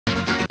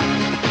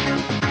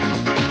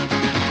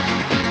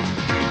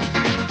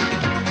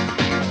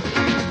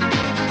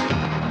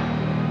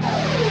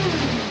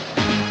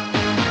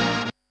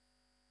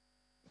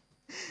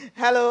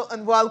Hello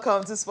and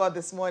welcome to Sport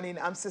This Morning.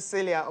 I'm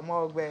Cecilia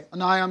Omogbe.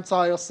 And I am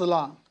Tayo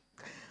Salam.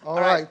 All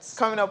right.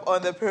 Coming up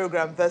on the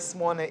program this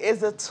morning is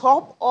the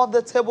top of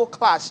the table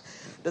clash.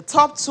 The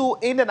top two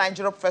in the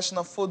Nigeria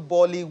Professional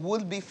Football League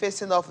will be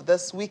facing off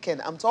this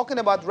weekend. I'm talking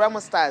about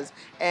Remo Stars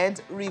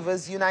and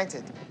Rivers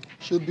United.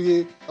 Should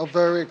be a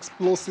very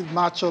explosive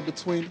matchup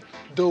between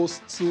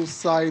those two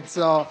sides.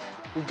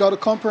 We've got a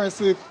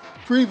comprehensive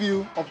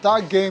preview of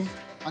that game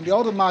and the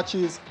other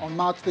matches on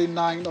match day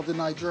 9 of the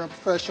Nigerian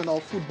Professional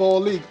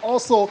Football League.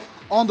 Also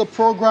on the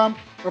program,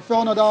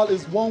 Rafael Nadal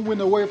is one win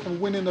away from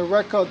winning the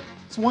record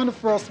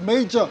 21st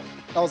major.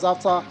 That was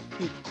after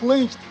he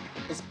clinched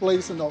his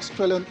place in the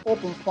Australian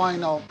Open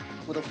final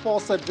with a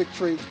 4-set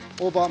victory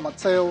over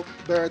Matteo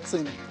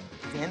Berrettini.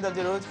 The end of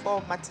the road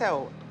for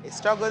Matteo. He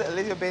struggled a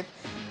little bit,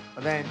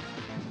 but then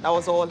that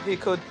was all he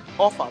could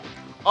offer.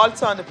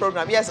 Also on the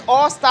program, yes,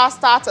 all-star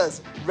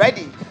starters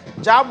ready.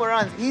 Ja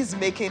Morant, he's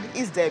making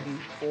his debut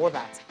for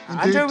that.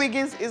 Andrew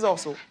Wiggins is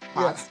also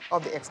part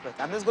of the expert.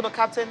 I'm just going to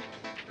captain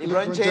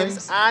LeBron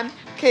James and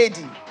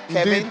KD,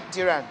 Kevin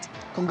Durant.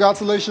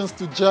 Congratulations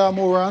to Ja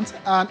Morant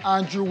and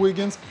Andrew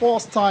Wiggins,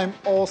 first-time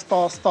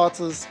all-star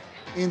starters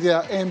in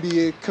their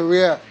NBA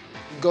career.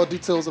 We've got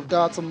details of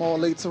that and more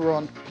later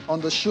on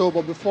the show.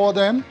 But before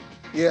then,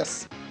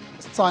 yes,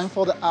 it's time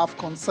for the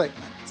AFCON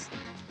segment.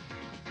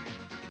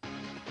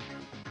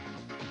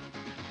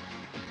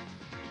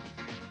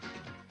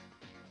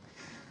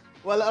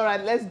 Well, all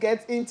right, let's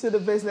get into the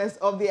business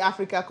of the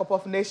Africa Cup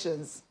of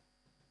Nations.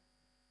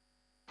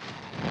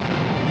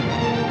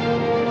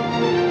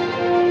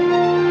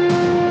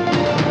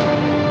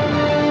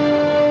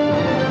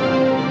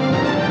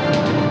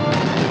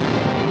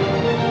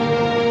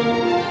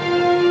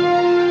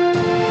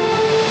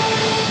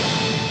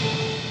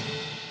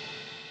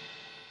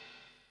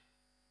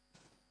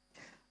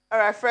 All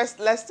right,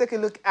 first, let's take a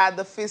look at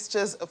the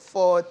fixtures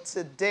for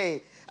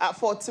today.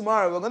 For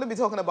tomorrow, we're going to be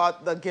talking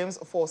about the games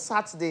for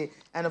Saturday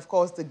and, of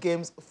course, the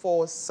games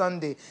for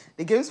Sunday.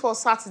 The games for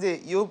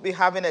Saturday, you'll be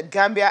having a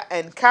Gambia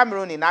and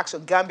Cameroon in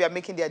action. Gambia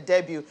making their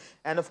debut.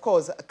 And, of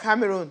course,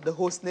 Cameroon, the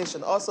host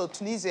nation. Also,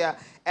 Tunisia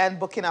and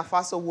Burkina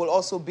Faso will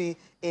also be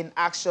in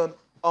action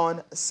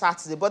on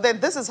Saturday. But then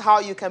this is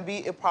how you can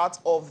be a part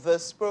of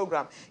this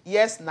program.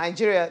 Yes,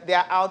 Nigeria, they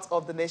are out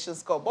of the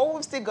Nations Cup, but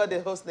we've still got the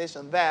host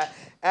nation there.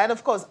 And,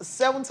 of course,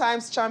 7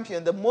 times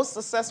champion, the most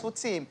successful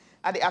team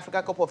at the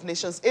Africa Cup of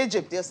Nations,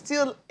 Egypt. They're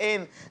still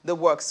in the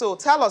work. So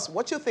tell us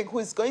what you think, who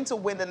is going to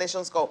win the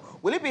Nations Cup.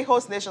 Will it be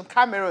host nation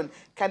Cameroon?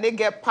 Can they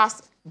get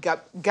past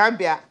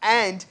Gambia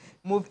and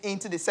move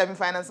into the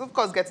semi-finals? Of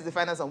course, get to the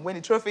finals and win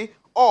the trophy.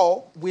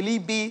 Or will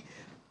it be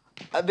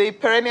the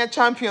perennial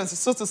champions,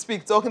 so to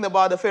speak, talking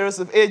about the Pharaohs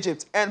of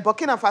Egypt? And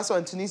Burkina Faso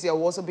and Tunisia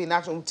will also be in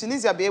action. Will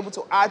Tunisia be able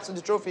to add to the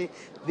trophy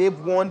they've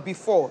won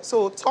before?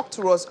 So talk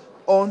to us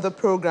on the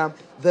program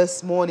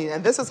this morning.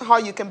 And this is how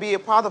you can be a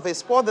part of a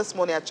Sport This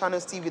Morning at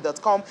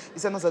channelstv.com. You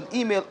send us an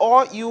email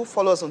or you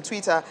follow us on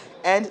Twitter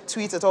and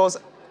tweet at us,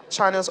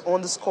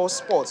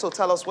 channels_sport. So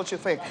tell us what you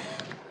think.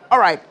 All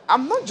right,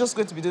 I'm not just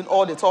going to be doing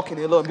all the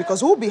talking alone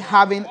because we'll be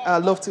having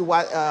Lofty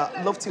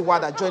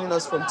Wada joining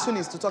us from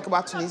Tunis to talk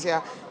about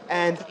Tunisia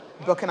and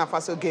Burkina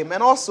Faso game.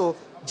 And also,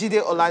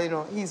 Jide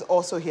Olanino, he's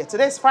also here.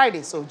 Today's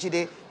Friday, so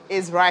Jide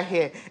is right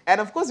here.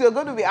 And of course, we're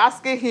going to be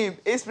asking him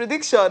his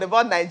prediction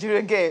about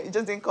Nigeria game. It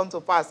just didn't come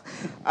to pass.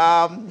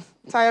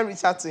 Tayo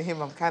reached out to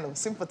him. I'm kind of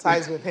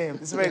sympathized with him.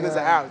 It's very good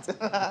out.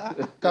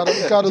 Gotta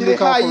Jide, look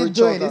how out are for you each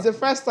doing? other. It's the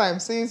first time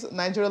since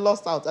Nigeria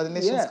lost out at the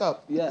Nations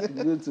Cup. Yeah,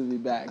 good to be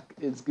back.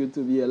 It's good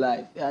to be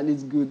alive. And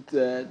it's good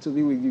to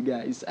be with you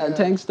guys. And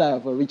thanks,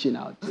 Tayo, for reaching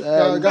out.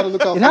 Gotta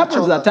look out for it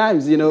happens each at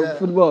times, you know,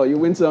 football. You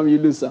win some, you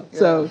lose some.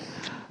 So,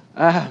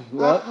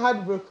 well, how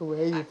heartbroken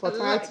were you for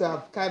trying to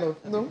have kind of,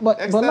 you know,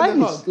 but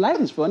life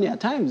is funny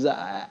at times.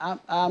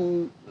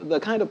 I'm the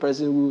kind of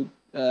person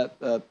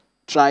who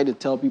try to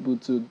tell people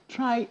to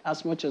try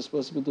as much as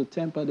possible to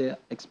temper their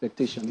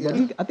expectations.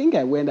 But I think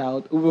I went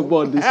out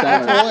overboard this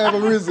time. For whatever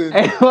reason,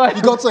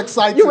 you got so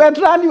excited. You were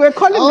calling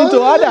me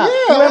to order. Yeah,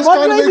 you were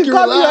moderating to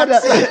order.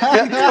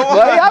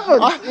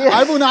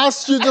 I even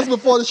asked you just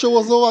before the show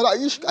was over, are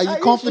you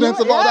confident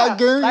about that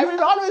game? I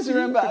will always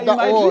remember, in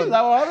my dreams,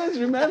 I will always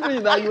remember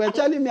that you were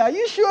telling me, are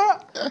you sure?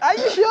 Are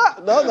you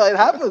sure? No, it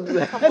happened.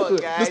 Come on,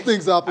 guys. These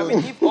things happen. I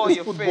mean, if all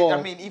your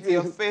faith, if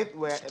your faith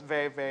were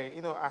very, very,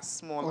 you know, as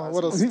small as...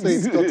 What does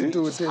faith got to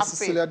do with this,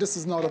 Cecilia? This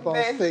is not about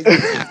faith.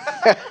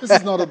 This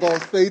is not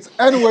about faith.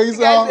 Anyways,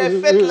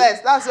 faithless.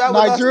 That's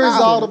why Nigeria's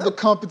out of the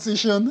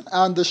competition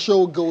and the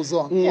show goes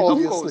on,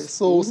 obviously.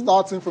 So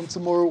starting from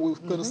tomorrow, we're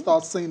going to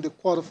start seeing the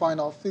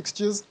quarterfinal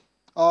fixtures.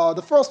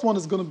 The first one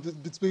is going to be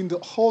between the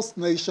host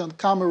nation,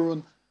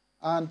 Cameroon,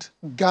 and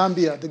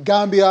Gambia. The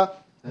Gambia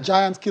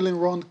giant killing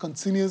run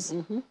continues.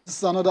 This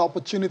is another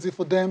opportunity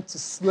for them to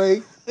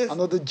slay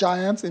another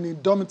giant in the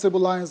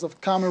indomitable Lions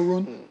of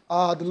Cameroon,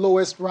 the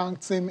lowest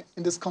ranked team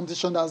in this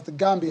competition. That's the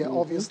Gambia,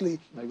 obviously.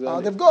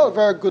 They've got a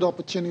very good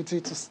opportunity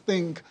to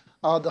sting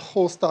the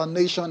host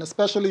nation,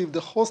 especially if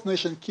the host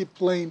nation keep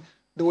playing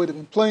the way they've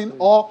been playing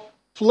or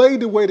play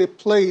the way they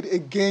played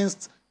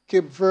against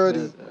Cape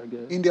Verde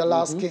in their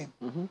last game.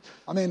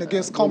 I mean,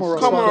 against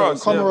Comoros, rather.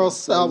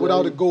 Comoros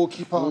without a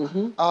goalkeeper,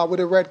 with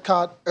a red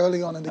card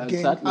early on in the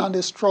game, and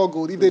they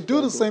struggled. If they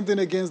do the same thing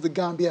against the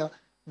Gambia,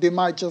 they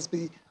might just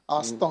be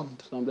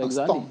stunned.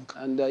 Exactly.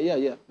 And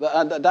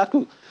that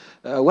could,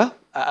 well,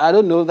 I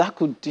don't know, that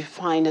could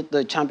define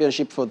the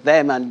championship for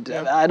them. And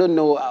I don't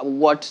know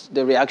what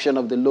the reaction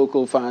of the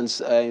local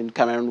fans in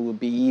Cameroon would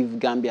be if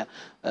Gambia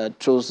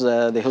throws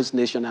the host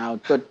nation out.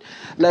 But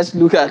let's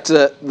look at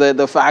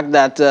the fact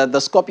that the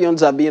Scorpions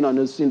have been on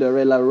a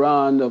Cinderella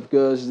run. Of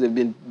course, they've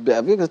been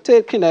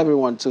taking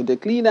everyone to the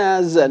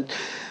cleaners. And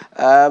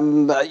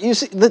you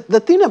see,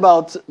 the thing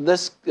about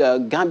this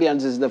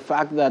Gambians is the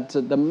fact that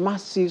the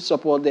massive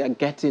support they are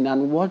getting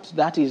and what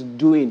that is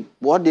doing,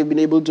 what they've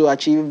been able to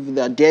achieve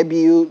their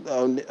debut,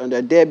 on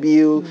their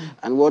debut,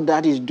 and what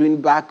that is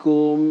doing back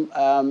home.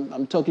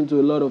 I'm talking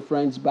to a lot of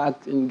friends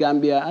back in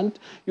Gambia, and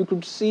you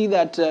could see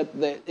that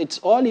it's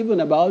all even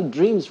about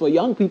dreams for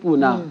young people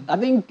now. I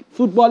think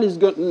football is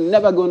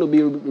never going to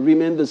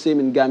remain the same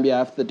in Gambia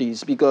after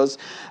this, because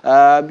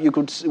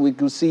we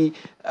could see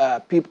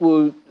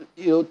people,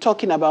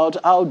 talking about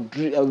how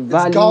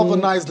valid,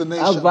 galvanized the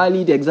nation. How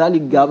valid, exactly,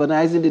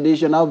 galvanizing the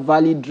nation, how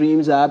valid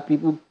dreams are.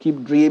 People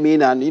keep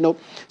dreaming, and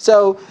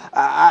So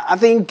I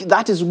think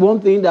that is one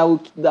thing that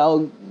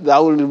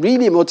will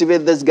really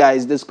motivate these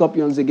guys, the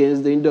Scorpions,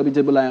 against the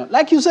indomitable Lion.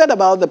 Like you said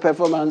about the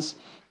performance,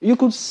 you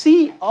could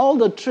see all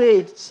the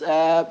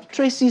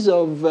traces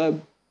of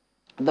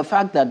the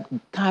fact that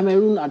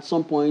Cameroon at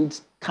some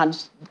point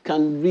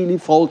can really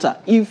falter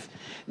if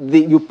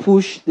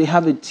they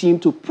have a team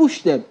to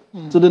push them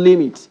to the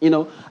limits,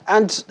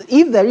 And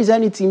if there is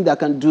any team that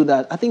can do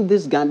that, I think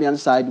this Gambian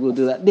side will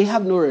do that. They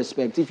have no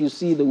respect if you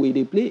see the way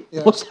they play.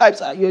 Most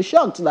times you're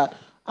shocked that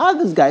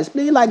these guys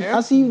play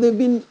as if they've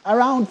been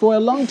around for a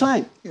long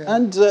time.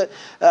 And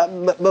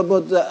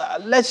but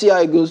let's see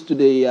how it goes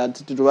today at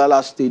the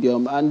Douala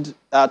Stadium and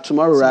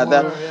tomorrow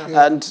rather.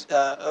 And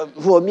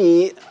for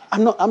me,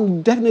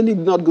 I'm definitely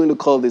not going to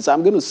call this.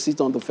 I'm going to sit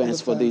on the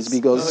fence for this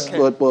because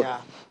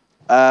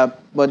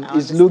but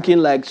it's looking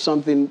like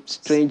something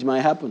strange might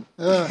happen.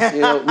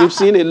 We've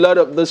seen a lot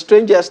of the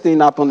strangest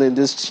thing happen in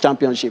this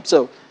championship,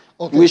 so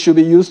we should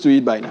be used to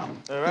it by now.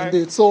 All right.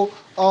 Indeed. So,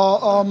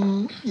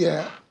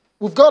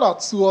 we've got our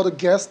two other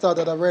guests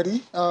that are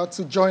ready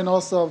to join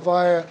us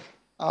via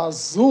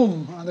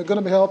Zoom, and they're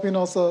going to be helping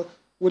us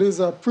with this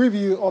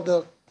preview of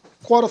the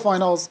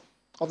quarterfinals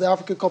of the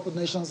Africa Cup of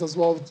Nations as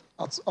well.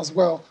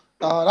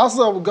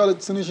 We've got a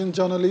Tunisian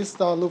journalist,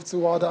 Lufti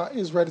Wada,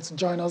 is ready to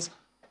join us.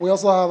 We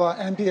also have our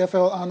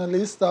NPFL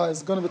analyst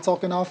is going to be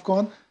talking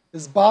AFCON.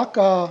 He's back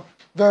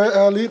very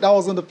early. That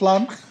wasn't the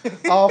plan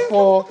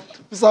for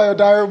Fisayo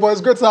Diary. But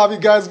it's great to have you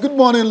guys. Good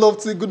morning,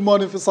 Lofty. Good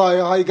morning,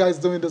 Fisayo. How are you guys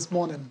doing this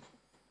morning?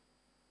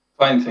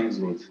 Fine, thanks,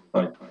 good.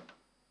 Fine.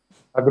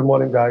 Good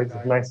morning, guys.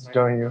 Nice to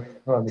join you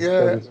on the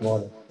show this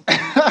morning.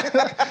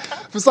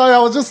 Fisayo, I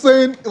was just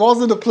saying it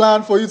wasn't the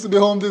plan for you to be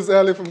home this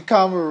early from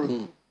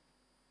Cameroon.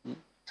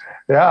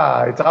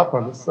 Yeah, it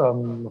happens.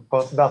 Of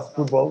course, that's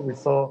football. We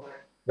saw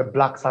the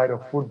black side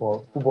of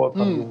football. Football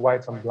can be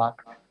white and black.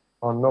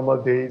 On normal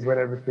days, when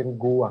everything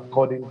go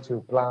according to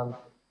plan,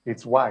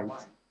 it's white.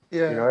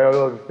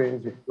 All of the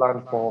things you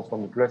plan for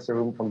from the dressing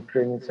room, from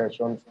training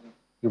sessions,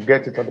 you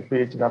get it on the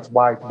pitch, that's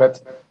white. But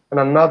on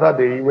another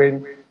day,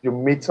 when you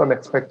meet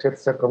unexpected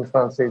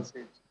circumstances,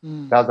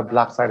 that's the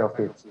black side of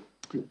it.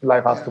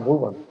 Life has to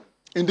move on.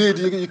 Indeed,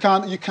 you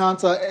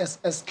can't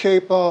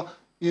escape,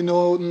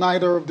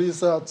 neither of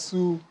these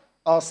two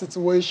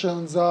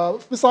situations.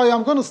 Fisayo,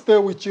 I'm going to stay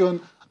with you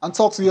and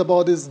talk to you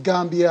about this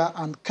Gambia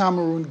and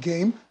Cameroon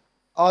game.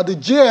 The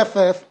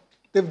JFF,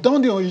 they've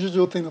done the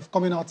unusual thing of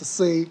coming out to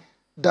say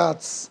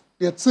that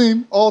their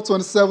team, all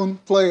 27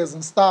 players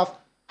and staff,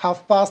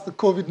 have passed the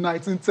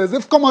COVID-19 test.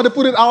 They've come out, they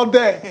put it out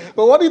there.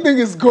 But what do you think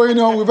is going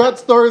on? We've heard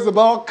stories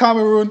about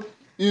Cameroon,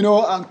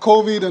 and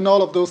COVID and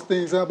all of those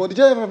things. But the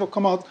JFF have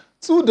come out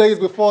 2 days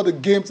before the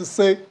game to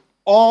say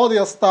all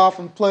their staff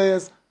and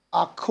players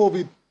are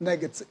COVID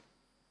negative.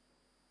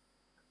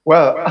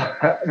 Well,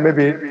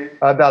 maybe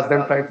that's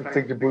them trying to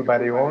take the bull by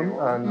the horn,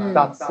 and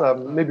that's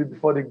maybe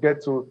before they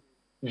get to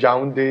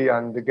Yaoundé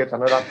and they get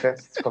another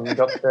test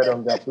conducted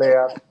on their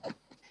players.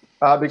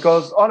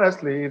 Because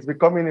honestly, it's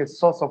becoming a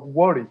source of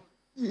worry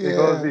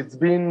because it's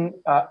been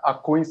a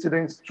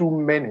coincidence too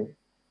many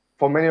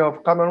for many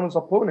of Cameroon's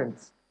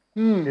opponents.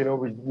 We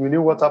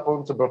knew what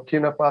happened to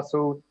Burkina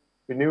Faso.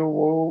 We knew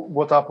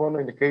what happened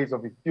in the case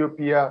of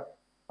Ethiopia,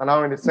 and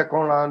now in the second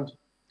round,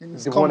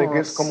 the one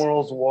against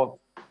Comoros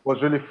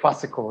was really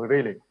farcical,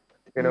 really.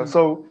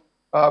 So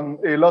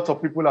a lot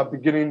of people are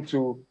beginning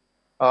to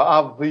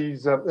have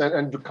these,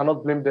 and you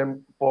cannot blame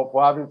them for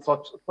having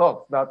such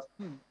thoughts that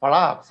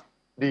perhaps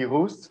the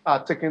hosts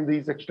are taking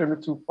these extremely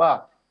too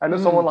far. I know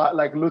someone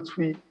like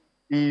Lutfi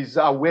is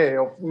aware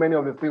of many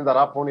of the things that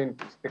happen in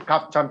the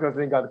CAF Champions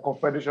League and the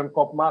Confederation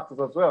Cup matches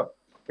as well.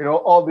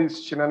 All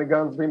these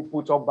shenanigans being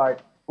put up by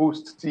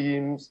host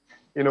teams.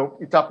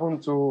 It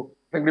happened to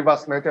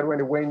Rivers United when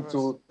they went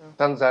to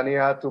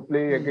Tanzania to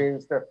play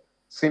against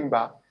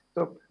Simba.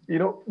 So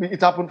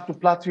it happened to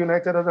Plateau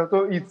United.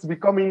 So it's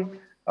becoming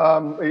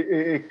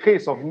a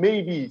case of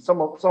maybe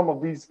some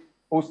of these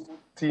host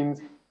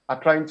teams are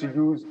trying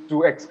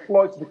to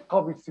exploit the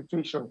COVID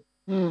situation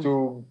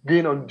to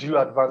gain undue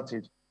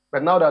advantage.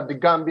 But now that the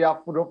Gambia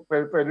Football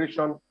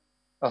Federation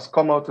has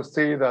come out to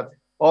say that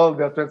all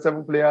their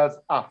 27 players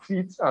are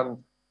fit and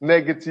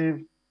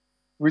negative,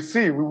 we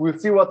will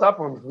see what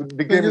happens.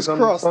 The game is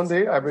on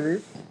Sunday, I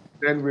believe.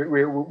 Then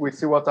we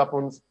see what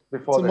happens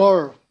before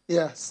tomorrow. Then.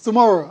 Yes,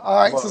 tomorrow. All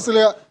right, tomorrow.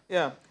 Cecilia.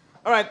 Yeah.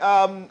 All right.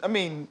 I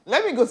mean,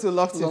 let me go to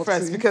Lofty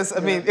first because, I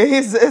mean,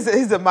 he's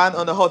the man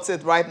on the hot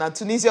seat right now.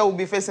 Tunisia will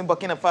be facing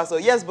Burkina Faso.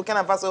 Yes,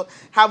 Burkina Faso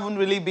haven't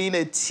really been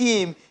a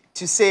team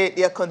to say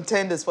they're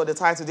contenders for the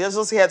title. They're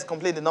just here to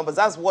complete the numbers.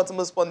 That's what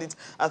most pundits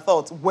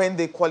thought when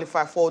they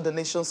qualify for the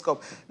Nations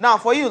Cup. Now,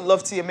 for you,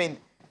 Lofty, I mean,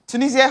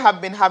 Tunisia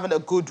have been having a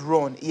good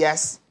run,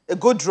 yes. A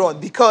good run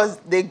because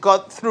they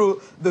got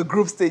through the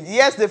group stage.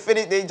 Yes,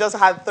 they just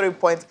had 3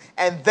 points,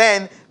 and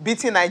then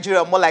beating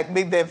Nigeria more like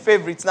made them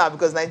favorites now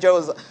because Nigeria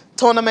was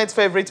tournament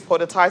favorite for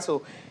the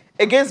title.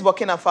 Against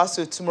Burkina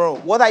Faso tomorrow,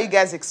 what are you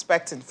guys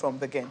expecting from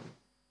the game?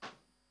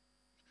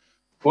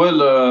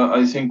 Well,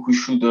 I think we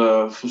should,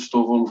 first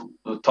of all,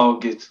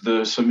 target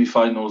the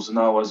semi-finals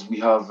now, as we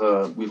have,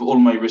 with all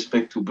my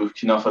respect to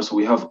Burkina Faso,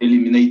 we have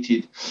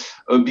eliminated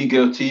a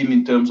bigger team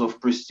in terms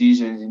of prestige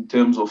and in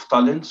terms of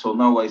talent. So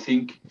now I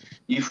think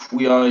if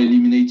we are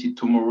eliminated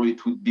tomorrow,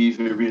 it would be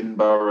very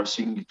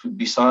embarrassing. It would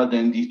be sad,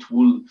 and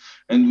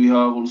we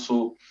have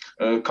also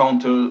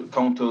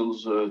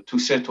counters to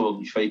settle,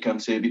 if I can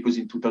say, because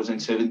in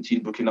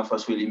 2017, Burkina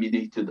Faso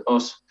eliminated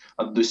us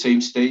at the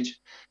same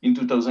stage.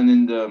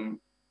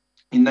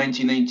 In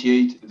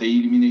 1988, they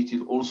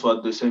eliminated us also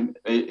at the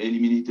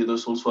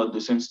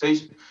same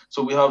stage.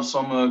 So we have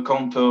some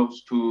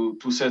counters to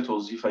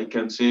settle, if I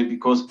can say,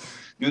 because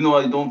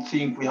I don't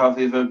think we have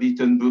ever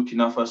beaten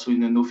Burkina Faso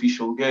in an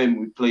official game.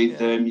 We played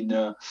them in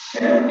the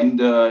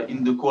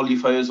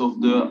qualifiers of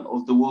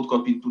the World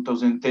Cup in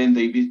 2010.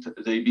 They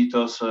beat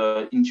us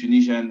in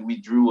Tunisia, and we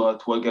drew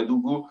at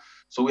Ouagadougou.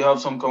 So we have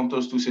some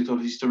counters to settle,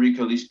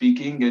 historically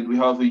speaking, and we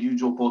have a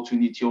huge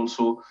opportunity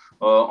also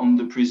on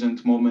the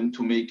present moment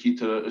to make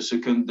it a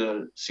second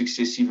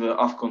successive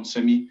AFCON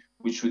semi,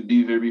 which would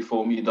be very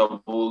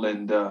formidable,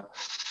 and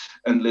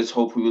let's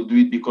hope we will do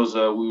it, because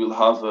we will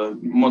have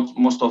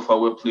most of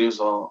our players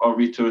are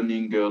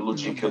returning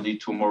logically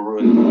tomorrow,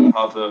 and we will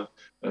have a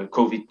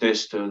COVID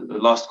test,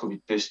 last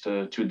COVID test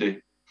today.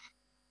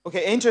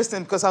 Okay,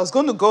 interesting, because I was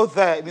going to go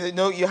there.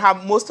 You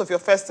have most of your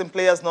first-team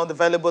players not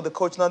available, the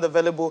coach not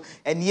available,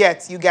 and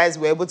yet you guys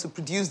were able to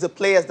produce the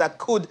players that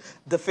could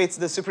defeat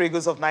the Super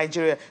Eagles of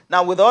Nigeria.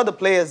 Now, with all the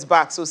players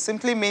back, so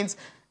simply means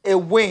a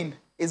win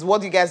is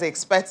what you guys are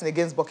expecting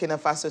against Burkina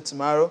Faso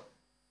tomorrow.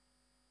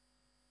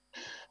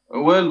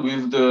 Well,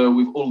 with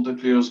all the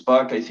players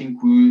back, I think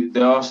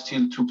there are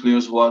still 2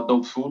 players who are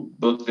doubtful,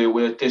 but they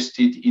were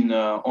tested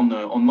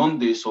on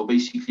Monday. So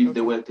basically, if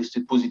they were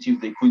tested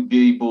positive, they could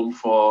be able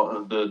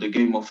for the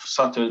game of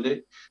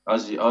Saturday,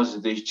 as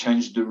they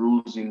changed the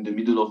rules in the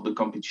middle of the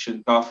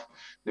competition path.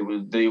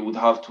 They would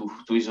have to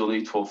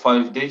isolate for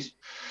 5 days.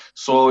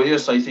 So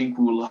yes, I think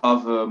we will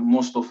have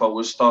most of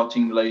our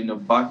starting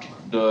lineup back.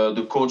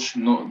 The coach,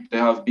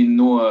 there have been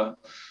no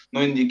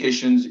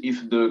indications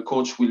if the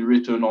coach will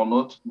return or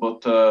not,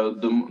 but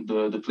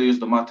the players,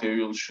 the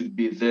material should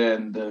be there,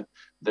 and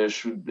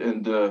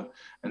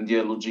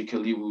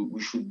logically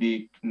we should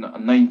be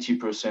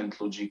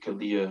 90%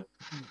 logically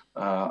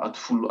at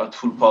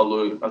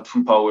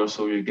full power.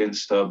 Sorry,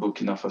 against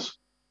Burkina Faso.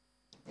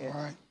 Yeah.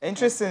 Right.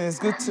 Interesting. It's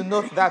good to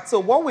note that. So,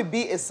 what would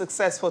be a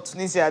success for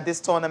Tunisia at this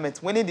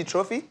tournament? Winning the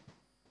trophy?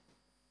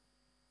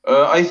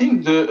 I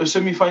think the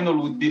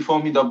semi-final would be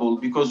formidable,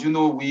 because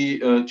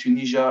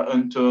Tunisia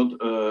entered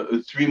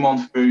a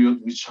 3-month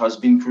period, which has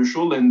been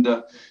crucial, and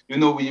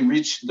we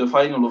reached the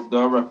final of the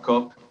Arab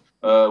Cup.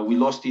 We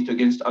lost it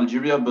against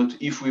Algeria, but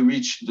if we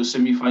reach the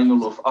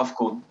semi-final of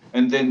AFCON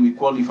and then we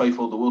qualify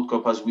for the World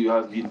Cup, as we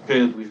have been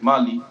paired with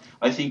Mali,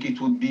 I think it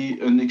would be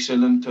an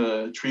excellent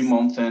 3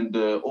 months, and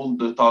all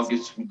the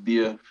targets would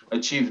be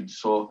achieved.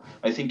 So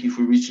I think if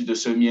we reach the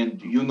semi, and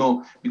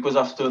because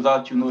after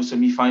that,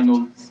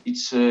 semi-final,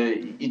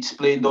 it's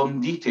played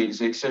on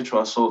details,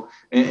 etc. So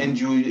and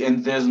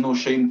there's no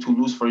shame to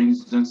lose, for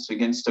instance,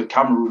 against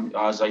Cameroon,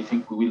 as I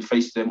think we will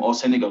face them, or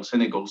Senegal.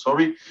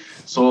 Sorry.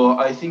 So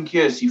I think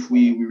yes, if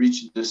we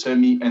reach the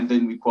semi and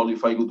then we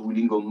qualify good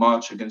winning on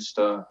March against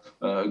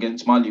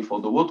Mali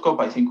for the World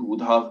Cup, I think we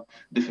would have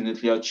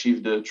definitely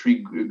achieved the 3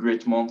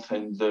 great months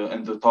and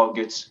the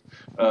targets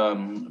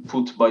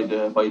put by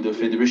the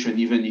federation,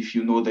 even if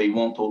they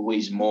want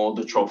always more,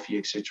 the trophy,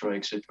 etc.,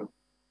 etc.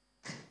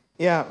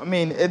 Yeah, I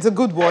mean, it's a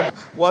good one.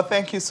 Well,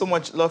 thank you so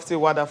much, Lofty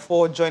Wada,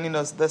 for joining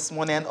us this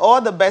morning, and all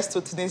the best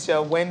to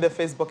Tunisia when they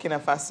face Burkina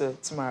Faso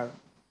tomorrow.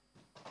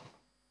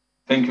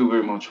 Thank you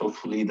very much.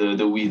 Hopefully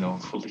the win,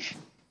 hopefully.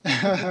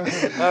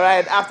 All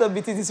right, after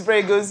beating the Super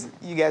Eagles,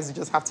 you guys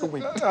just have to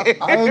win.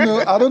 I don't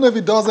know. I don't know if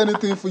it does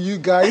anything for you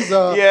guys.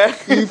 Yeah.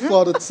 If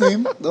for the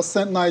team that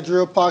sent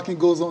Nigeria packing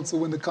goes on to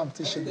win the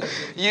competition.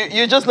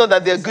 You just know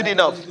that they're good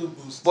enough.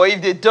 But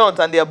if they don't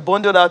and they're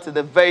bundled out in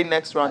the very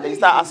next round, then you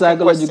start asking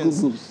Psychological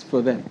questions. boost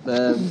for them.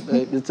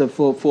 It's a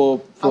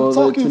for I'm the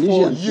talking for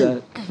Tunisians.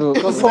 you.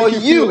 Does For it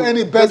make you feel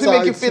any better? Does it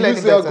make you if feel any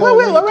Tunisia better? go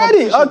Wait, win the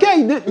already?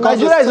 competition? Okay,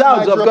 Nigeria is it's out,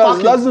 of Nigeria course.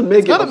 packing. Doesn't make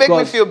It's going to it, make of me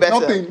course. feel better.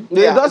 Nothing.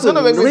 Yeah, it's going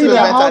to make me feel Really?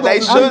 better. That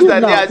it How shows does that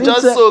it they are now?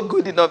 just It's a- so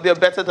good enough. They're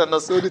better than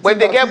us. So the When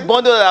team they get that-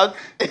 bundled out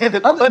in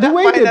The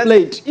way they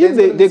played,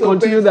 if they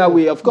continue that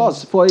way, of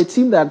course, for a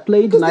team that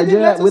played Because they didn't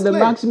Nigeria let us with the play.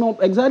 maximum,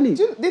 exactly,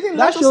 They didn't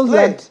that let us shows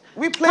play. that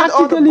We played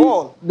all the tactically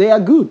ball. they are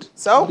good.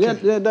 So?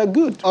 They're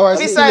good. All right,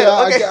 Fisayo,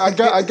 Cecilia,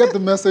 okay. I get the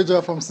message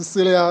from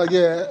Cecilia.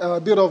 Yeah, a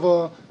bit of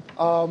a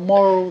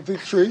moral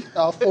victory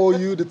for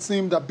you, the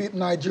team that beat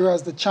Nigeria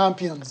as the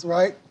champions,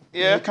 right?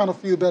 Yeah. You kind of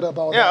feel better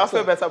about that. Yeah, I So,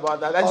 feel better about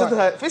that. I all just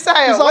right. heard. Fisayo,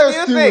 Fisayo's what do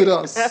you still think? with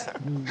us.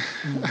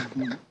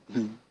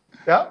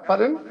 Yeah,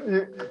 pardon?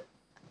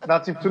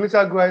 That if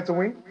Tunisia go ahead to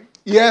win?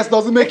 Yes,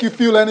 does it make you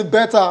feel any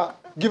better,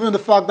 given the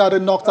fact that they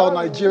knocked out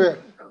Nigeria?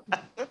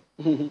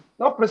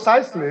 Not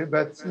precisely,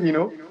 but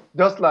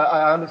just like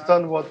I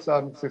understand what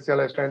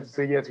Cecilia is trying to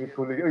say. Yes, we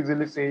could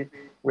easily say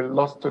we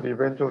lost to the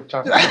eventual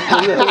champion.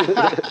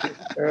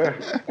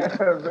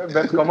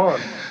 But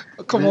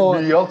come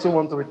on, we also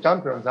want to be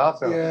champions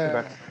ourselves. Yeah.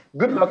 But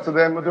good luck to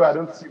them. Although I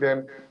don't see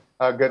them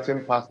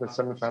getting past the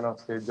semi-final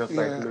stage, just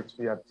like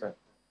Lutfi had said.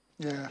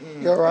 Yeah,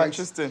 you're right.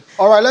 Interesting.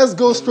 All right, let's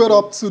go straight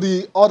up to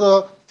the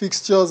other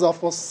fixtures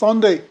for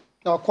Sunday.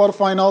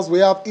 Quarterfinals, we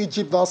have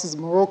Egypt versus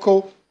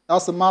Morocco.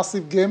 That's a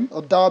massive game,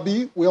 a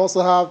derby. We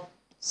also have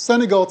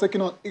Senegal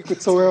taking on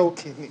Equatorial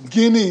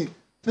Guinea.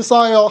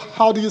 Fisayo,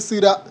 how do you see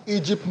that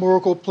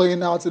Egypt-Morocco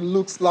playing out? It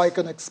looks like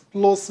an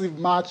explosive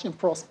match in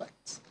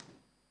prospect.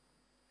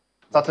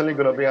 Certainly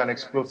going to be an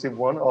explosive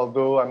one,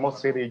 although I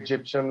must say the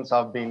Egyptians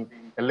have been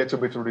a little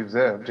bit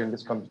reserved in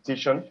this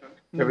competition.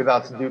 Maybe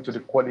that's due to the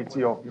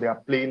quality of their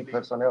playing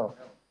personnel.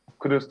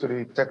 Kudos to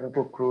the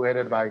technical crew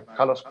headed by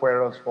Carlos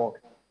Queiroz for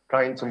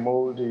trying to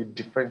mold a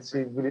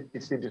defensively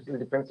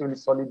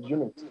solid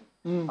unit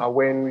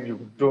when you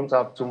don't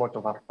have too much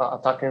of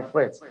attacking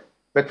threats.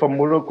 But for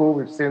Morocco,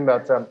 we've seen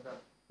that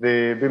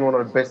they've been one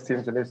of the best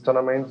teams in this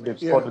tournament. They've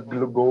scored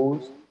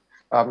goals.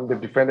 They've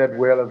defended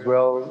well as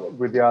well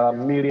with their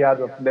myriad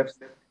of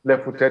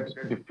left-footed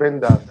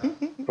defenders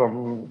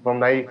from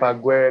Naif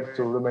Aguerd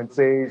to Romain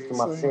Saiz to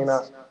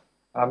Massena.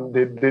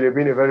 They've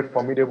been a very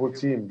formidable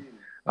team.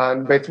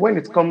 But when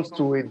it comes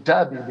to a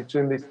derby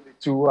between these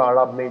two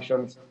Arab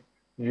nations,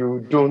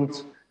 you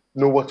don't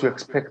know what to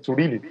expect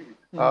really.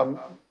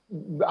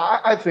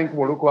 I think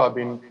Morocco have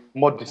been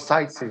more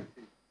decisive.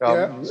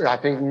 I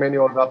think many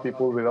other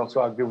people will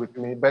also agree with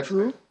me. But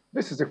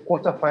this is a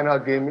quarter-final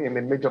game in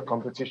a major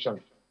competition.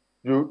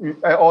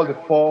 All the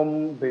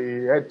form,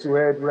 the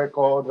head-to-head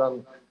records,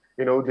 and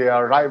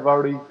their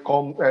rivalry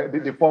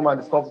the form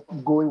and the stuff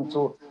go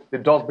into the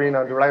dustbin,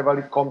 and the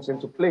rivalry comes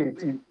into play.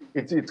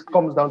 It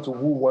comes down to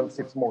who wants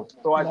it most.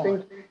 So I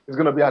think it's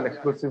going to be an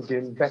explosive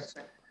game. But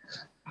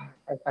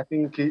I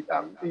think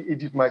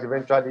Egypt might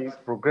eventually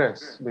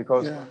progress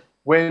because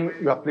when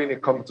you are playing a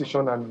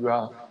competition and you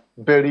are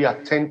very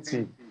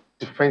attentive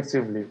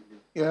defensively,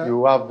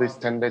 you have this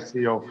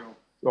tendency of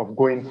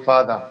going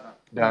further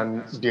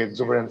than the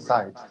exuberant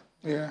side.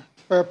 Yeah,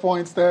 fair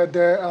points there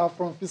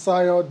from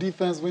Fisayo.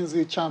 Defense wins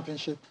the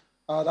championship.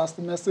 That's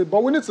the message.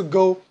 But we need to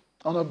go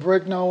on a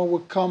break now. When we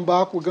come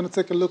back, we're going to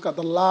take a look at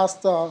the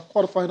last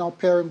quarterfinal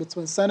pairing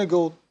between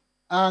Senegal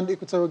and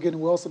Equatorial Guinea.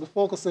 We'll also be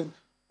focusing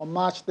on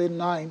match day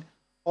 9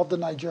 of the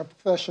Nigeria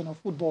Professional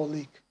Football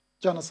League.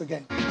 Join us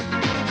again.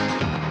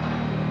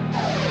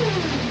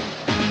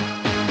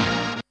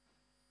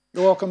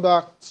 You're welcome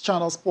back to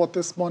Channel Sport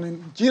this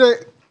morning.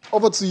 Jide,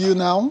 over to you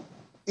now.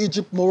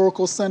 Egypt,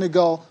 Morocco,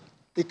 Senegal,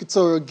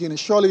 Equatorial Guinea.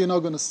 Surely you're not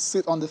going to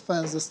sit on the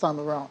fence this time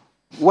around.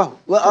 Well,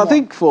 I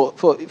think for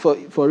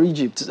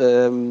Egypt,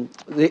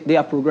 they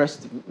have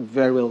progressed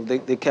very well.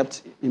 They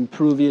kept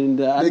improving.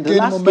 The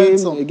last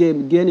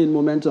game, gaining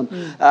momentum.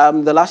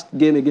 The last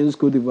game against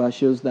Cote d'Ivoire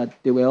shows that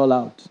they were all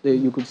out.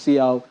 You could see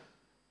how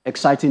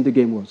exciting the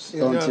game was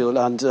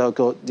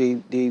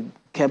they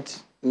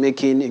kept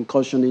making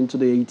incursion into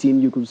the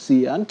 18. You could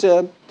see,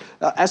 and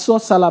I saw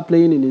Salah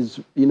playing in his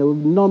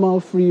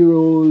normal free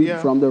role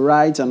from the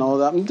right and all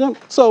that.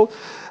 So.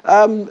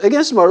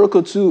 Against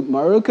Morocco too,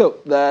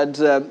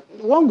 that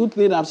one good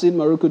thing I've seen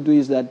Morocco do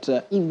is that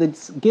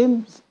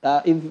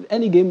if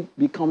any game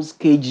becomes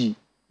cagey,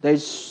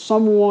 there's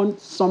someone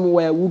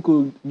somewhere who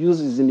could use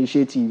his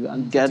initiative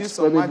and get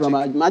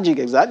from magic.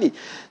 Exactly.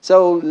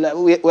 So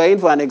we're in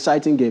for an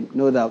exciting game,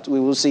 no doubt. We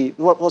will see.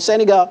 For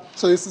Senegal.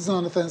 So you're sitting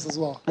on the fence as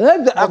well?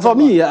 For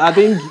me, I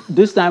think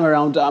this time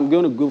around, I'm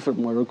going to go for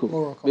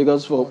Morocco.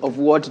 Because of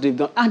what they've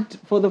done. And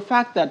for the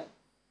fact that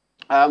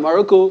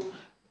Morocco,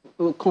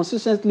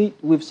 consistently,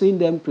 we've seen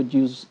them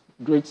produce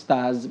great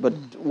stars, but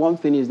one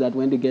thing is that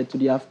when they get to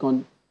the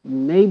AFCON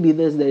maybe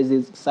there is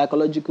a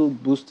psychological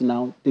boost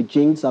now. The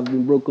jinx have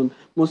been broken.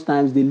 Most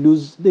times they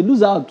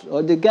lose out,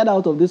 or they get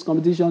out of this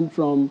competition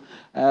from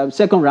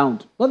second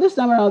round. But this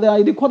time around, they are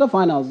in the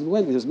quarterfinals.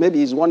 Well,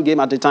 maybe it's one game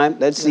at a time.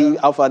 Let's see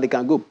how far they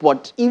can go.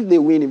 But if they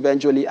win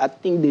eventually, I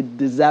think they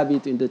deserve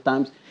it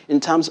in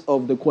terms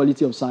of the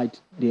quality of side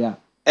they are.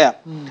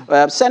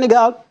 Yeah.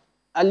 Senegal,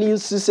 Aliou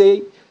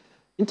Cissé,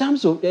 in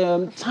terms of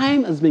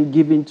time has been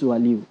given to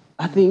Aliou.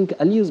 I think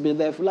Aliou's been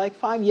there for like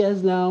 5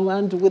 years now,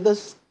 and with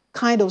this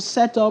kind of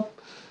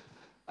setup,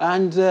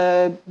 and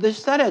they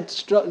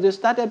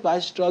started by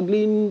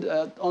struggling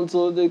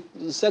until the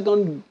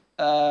second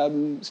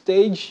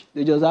stage.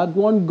 They just had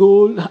one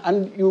goal,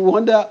 and you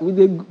wonder, with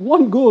the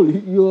one goal,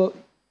 you're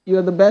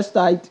the best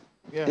side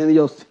in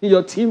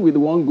your team with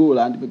one goal,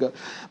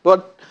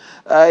 but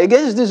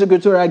against this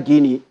Equatorial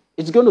Guinea,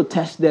 it's going to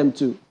test them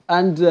too,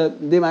 and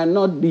they might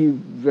not be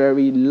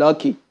very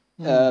lucky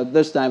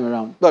this time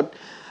around. But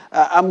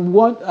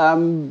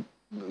I'm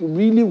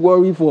really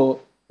worried for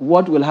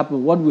what will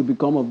happen, what will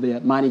become of their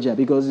manager,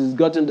 because he's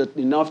gotten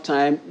enough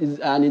time,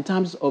 and in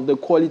terms of the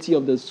quality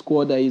of the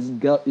squad that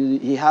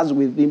he has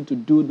with him to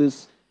do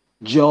this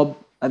job,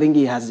 I think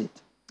he has it.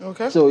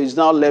 Okay. So it's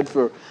now left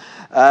for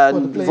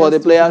the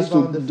players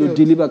to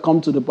deliver,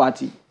 come to the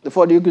party.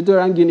 For the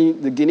Equatorial Guinea,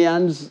 the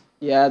Guineans,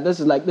 this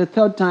is like the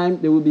third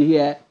time they will be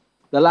here.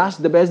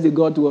 The best they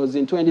got was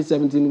in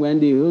 2017 when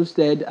they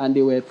hosted and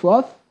they were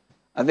fourth.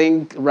 I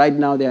think right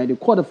now they are in the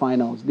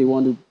quarterfinals. They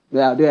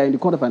are in the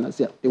quarterfinals.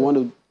 Yeah, they want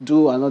to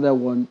do another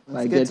one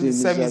by getting the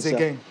semis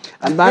again.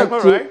 And back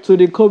to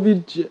the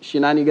COVID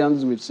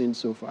shenanigans we've seen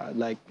so far.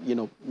 Like,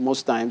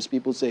 most times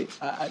people say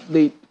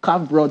the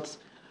CAF brought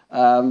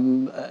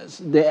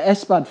the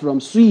expert from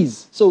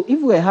Swiss. So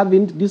if we're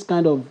having this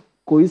kind of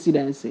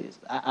coincidences,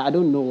 I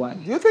don't know why.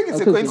 Do you think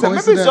it's a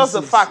coincidence? Maybe it's just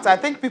a fact. I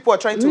think people are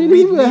trying to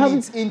read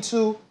it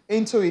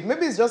into it.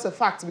 Maybe it's just a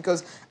fact,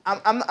 because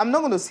I'm not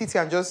going to sit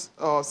here and just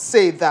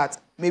say that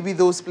maybe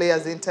those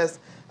players didn't test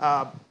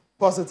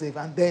positive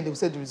and then they'll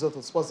say the result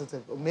was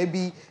positive. Or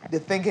maybe they're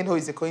thinking,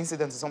 it's a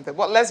coincidence or something.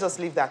 But let's just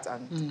leave that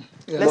and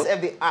let's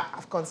have the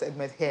AFCON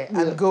segment here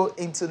and go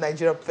into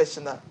Nigeria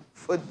Professional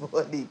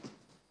Football League.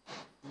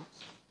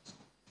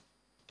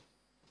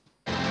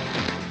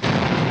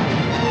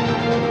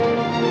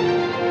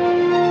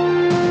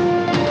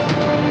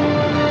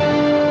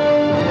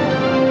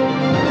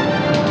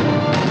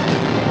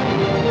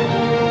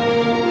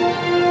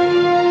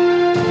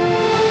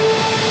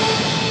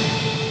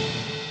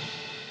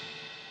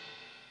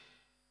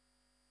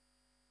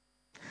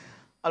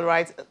 All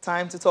right,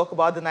 time to talk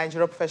about the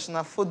Nigeria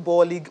Professional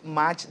Football League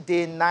match.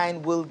 Day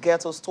 9 will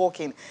get us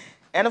talking.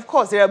 And of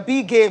course, there are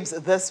big games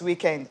this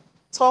weekend.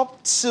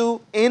 Top 2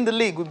 in the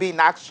league will be in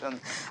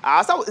action.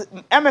 So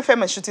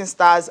MFM and Shooting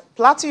Stars,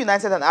 Plateau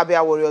United and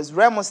Abia Warriors,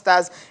 Remo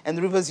Stars and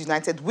Rivers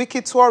United,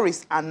 Wiki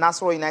Tourists and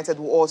Nasarawa United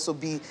will also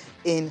be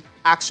in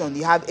action.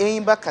 You have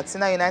Eimba,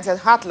 Katsina United,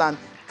 Heartland,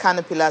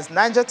 Canopilas,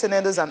 Niger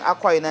Tornadoes and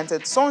Aqua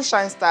United,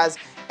 Sunshine Stars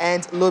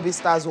and Lobby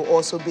Stars will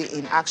also be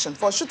in action.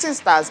 For Shooting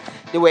Stars,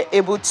 they were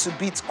able to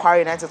beat Kwara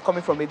United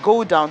coming from a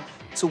goal down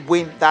to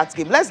win that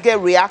game. Let's get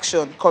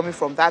reaction coming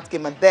from that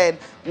game, and then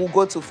we'll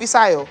go to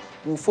Fisayo.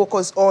 We'll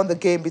focus on the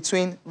game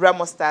between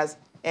Remo Stars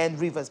and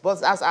Rivers.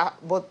 But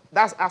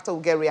that's after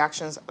we get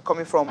reactions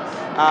coming from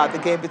the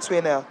game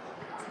between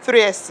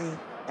 3SC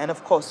and,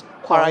 of course,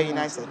 Kwara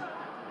United.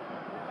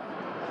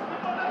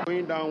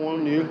 Going down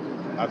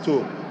 1-0 at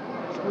home,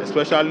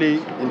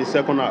 especially in the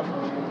second half,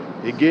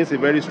 against a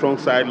very strong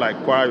side like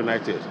Kwara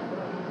United.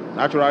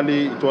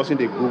 Naturally, it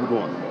wasn't a good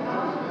one.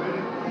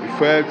 We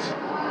felt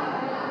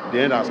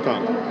the end has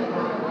come.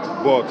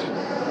 But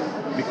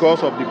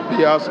because of the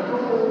players,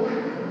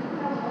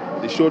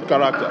 they showed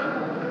character.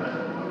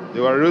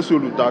 They were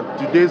resolute that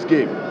today's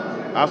game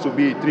has to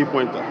be a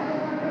 3-pointer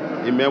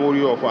in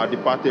memory of our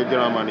departed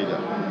general manager.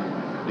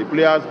 The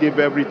players gave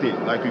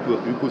everything, like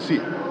we could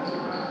see.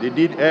 They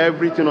did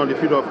everything on the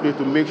field of play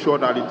to make sure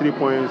that the 3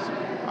 points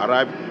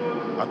arrived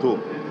at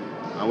home.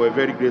 And we're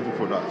very grateful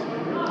for that.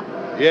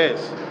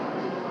 Yes.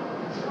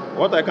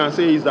 What I can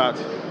say is that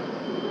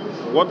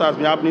what has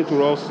been happening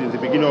to us since the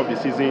beginning of the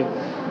season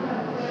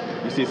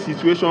is a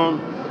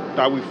situation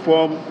that will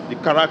form the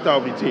character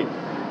of the team.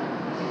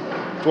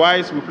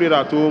 Twice we played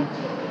at home.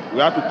 We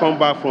had to come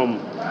back from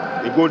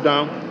a goal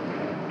down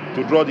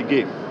to draw the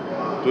game.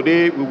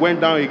 Today we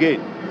went down again,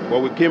 but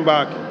we came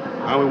back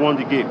and we won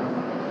the game.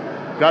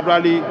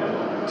 Gradually,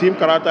 team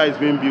character is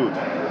being built.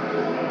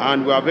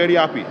 And we are very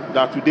happy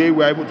that today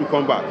we are able to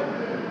come back.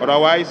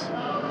 Otherwise,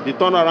 the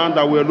turnaround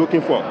that we were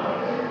looking for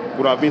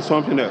could have been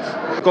something else.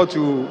 I've got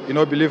to,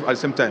 believe at the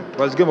same time.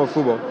 But it's a game of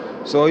football.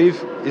 So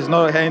if it's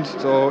not a hand,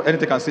 so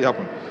anything can still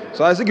happen.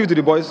 So I still give it to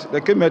the boys.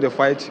 They came here to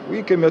fight.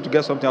 We came here to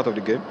get something out of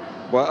the game.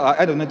 But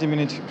at the end of 90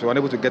 minutes, we were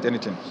unable to get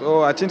anything.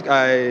 So I think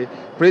I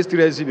praise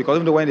TSC because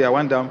even though when they are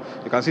one down,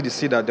 you can see the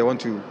seed that they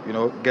want to,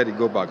 get the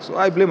goal back. So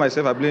I blame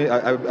myself. I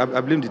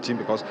blame the team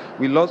because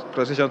we lost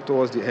concentration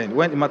towards the end.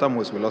 When it mattered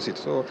most, we lost it.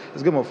 So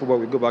it's a game of football.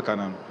 We go back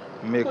and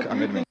make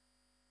amendments.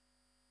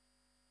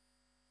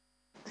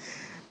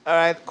 All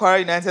right, Kwara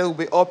United will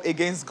be up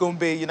against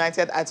Gombe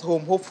United at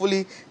home.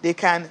 Hopefully, they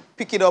can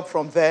pick it up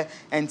from there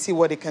and see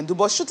what they can do.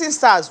 But Shooting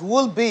Stars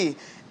will be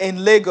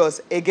in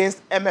Lagos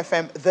against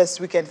MFM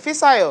this weekend.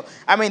 Fisayo,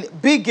 I mean,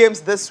 big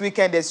games this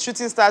weekend. There's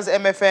Shooting Stars,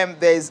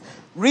 MFM, there's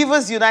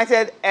Rivers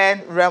United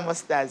and Remo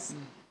Stars.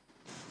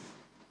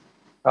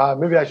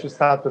 Maybe I should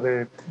start with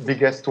the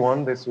biggest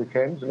one this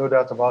weekend. No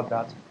doubt about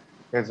that.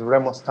 There's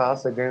Remo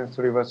Stars against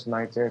Rivers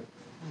United.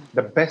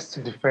 The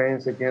best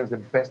defense against the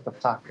best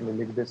attack in the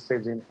league this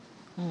season.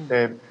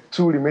 The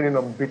two remaining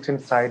unbeaten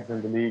sides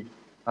in the league.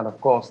 And of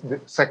course, the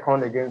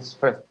second against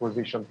first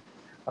position.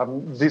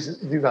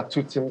 These are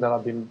two teams that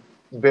have been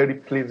very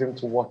pleasing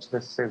to watch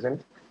this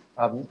season.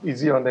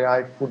 Easy on the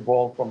eye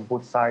football from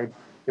both sides.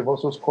 They've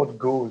also scored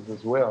goals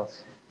as well.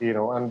 You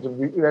know, and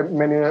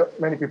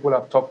many people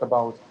have talked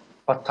about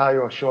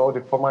Fatayo Shaw,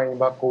 the former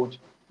Imba coach,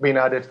 being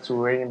added to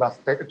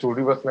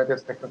Rivers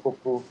United's technical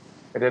crew,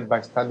 headed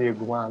by Stanley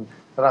Eguma, and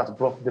that has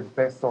brought the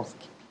best of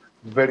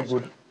very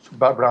good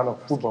background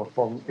of football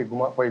for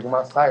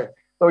Eguma's side.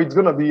 So it's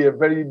going to be a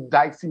very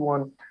dicey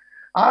one.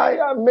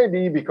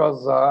 Maybe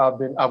because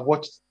I've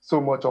watched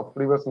so much of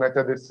Rivers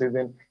United this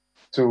season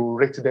to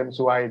rate them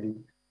so highly.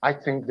 I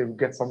think they will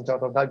get something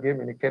out of that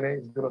game in Ikene.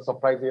 It's going to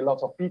surprise a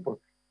lot of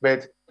people.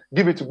 But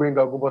give it to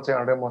Benga Gubote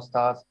and Remo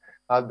Stars.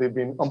 They've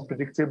been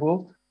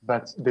unpredictable,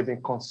 but they've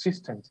been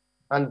consistent.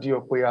 And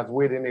Diokwe has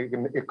weighed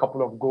in a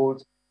couple of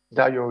goals.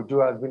 Dayo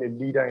Ojo has been a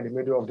leader in the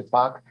middle of the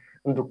park.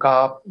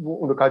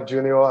 Nduka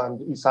Jr.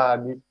 and Issa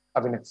Ali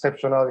have been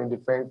exceptional in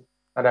defense.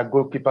 And their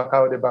goalkeeper,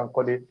 Kaode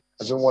Bankole,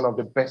 has been one of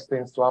the best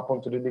things to happen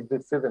to the league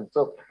this season.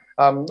 So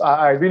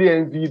I really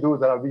envy those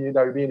that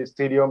will be in the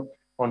stadium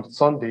on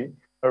Sunday,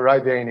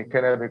 right there in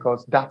Ikene,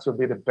 because that will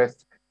be the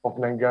best of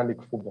Nigerian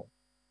League football.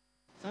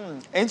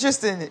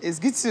 Interesting. It's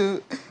good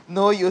to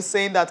know you're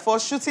saying that for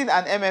Shooting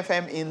and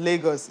MFM in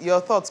Lagos. Your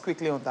thoughts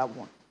quickly on that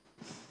one.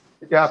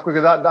 Yeah,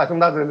 quickly. I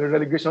think that's a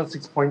relegation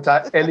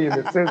 6-pointer early in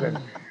the season.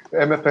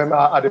 MFM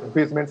are at the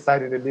basement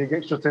side in the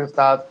league. Shooting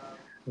Stars,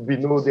 we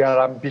know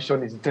their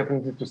ambition is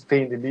definitely to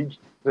stay in the league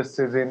this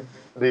season.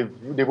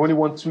 They've only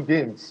won 2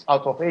 games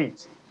out of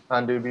 8,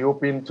 and they'll be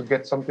hoping to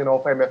get something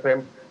off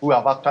MFM, who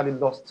have actually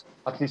lost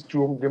at least 2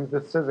 home games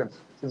this season.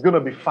 It's going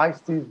to be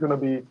feisty. It's going to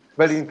be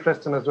very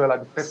interesting as well at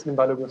the Festin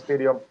Balogun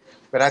Stadium.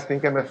 But I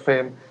think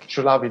MFM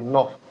should have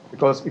enough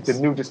because it's a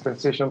new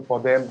dispensation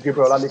for them.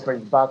 Gabriel Aliko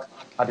is back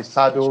at the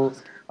saddle.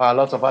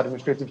 Lots of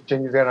administrative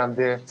changes here and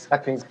there. I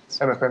think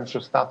MFM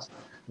should start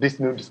this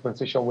new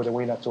dispensation with a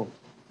win at home.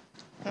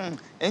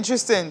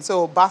 Interesting.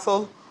 So,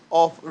 battle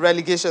of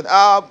relegation.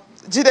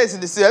 Jide is in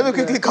the studio. Let me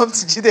quickly come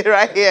to Jide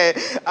right here.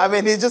 I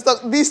mean,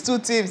 these 2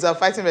 teams are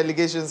fighting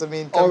relegations. I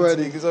mean,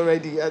 it's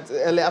already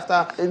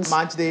after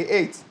March Day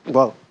 8.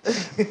 Well,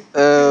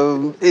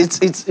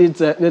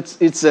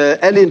 it's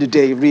early in the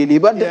day, really,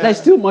 but there's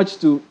still much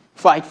to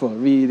fight for,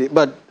 really.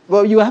 But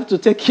well, you have to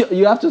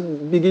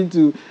begin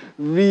to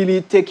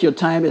really take your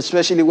time,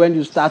 especially when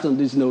you start on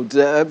this note.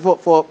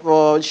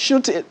 For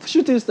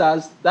Shooting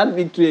Stars, that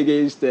victory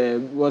against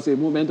was a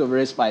moment of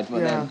respite for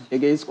them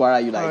against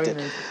Kwara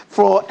United.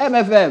 For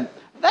MFM,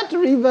 that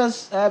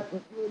Rivers, the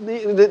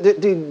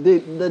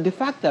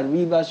fact that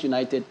Rivers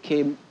United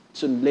came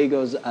to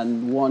Lagos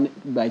and won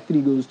by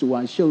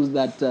 3-1 shows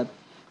that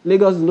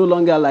Lagos is no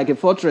longer like a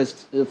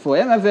fortress for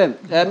MFM.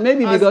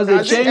 Maybe because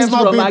they changed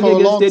from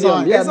Agege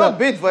Stadium. Yeah, it's not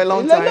been for a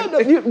long time.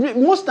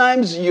 Most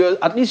times you're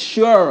at least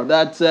sure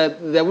that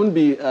there won't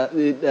be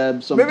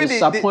some maybe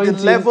disappointing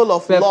the level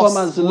of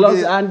performance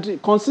loss. And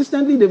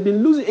consistently they've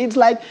been losing. It's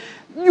like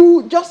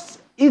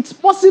it's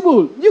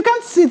possible. You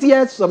can't sit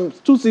here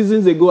 2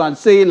 seasons ago and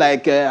say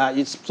like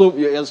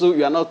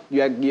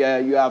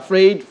you are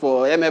afraid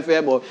for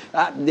MFM or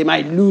they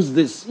might lose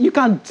this. You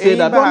can't say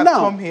that. But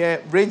now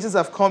Rangers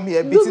have come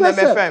here beating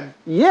MFM.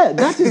 Yeah,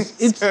 that is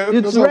it's rare,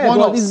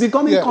 but it's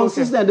becoming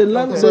consistent.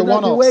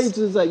 The way it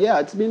is,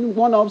 it's been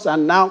one-offs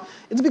and now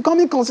it's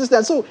becoming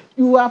consistent. So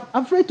you are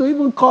afraid to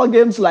even call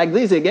games like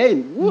this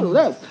again.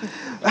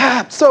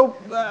 So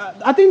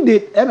I think the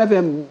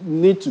MFM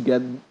need to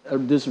get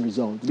this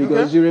result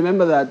because you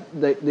remember that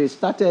they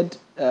started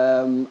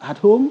at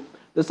home.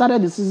 They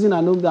started the season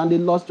at home and they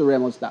lost to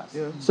Remo Stars.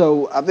 Yeah.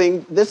 So I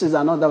think this is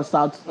another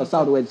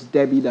Southwest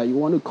derby that you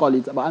want to call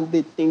it, and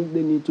they think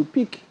they need to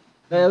pick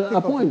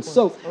a point.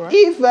 So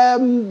if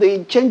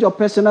the change of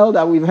personnel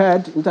that we've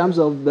had in terms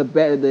of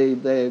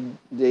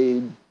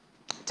the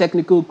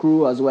technical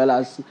crew as well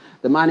as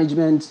the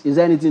management is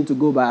anything to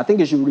go by, I think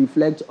it should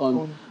reflect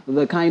on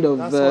the kind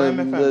of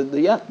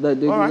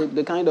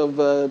the kind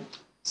of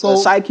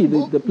psyche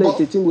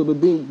the team will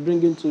be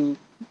bringing to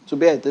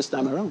bear this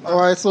time around. All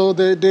right, so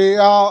they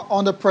are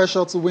under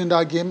pressure to win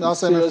that game.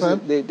 That's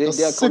MFM. They are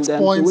 6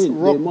 points,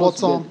 rock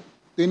bottom.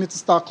 They need to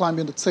start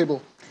climbing the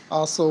table.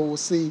 So we'll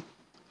see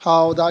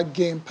how that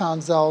game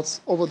pans out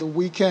over the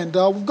weekend.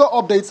 We've got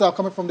updates that are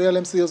coming from the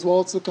LMC as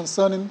well, too,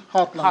 concerning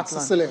Heartland.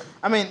 Cecilia.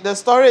 I mean, the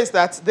story is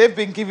that they've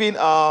been giving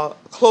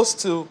close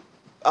to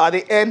at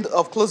the end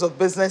of close of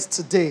business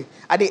today,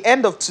 at the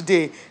end of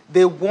today,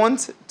 they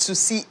want to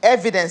see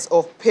evidence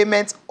of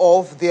payment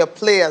of their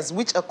players,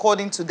 which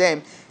according to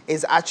them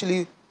is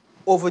actually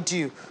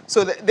overdue.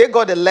 So they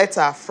got a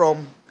letter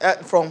from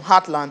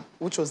Heartland,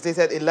 which was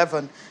dated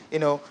 11,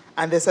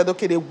 and they said,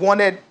 okay, they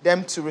wanted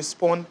them to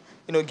respond,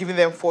 giving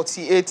them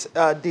 14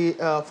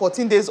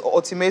 days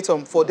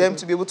ultimatum for them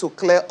to be able to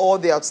clear all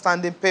the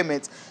outstanding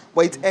payments.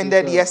 But it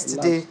ended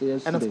yesterday.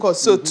 And of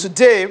course, so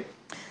today,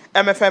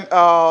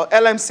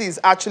 LMC is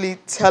actually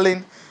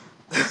telling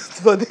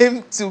for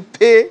them to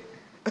pay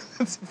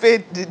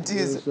the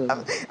dues.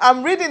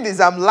 I'm reading this,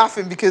 I'm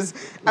laughing because,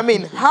 I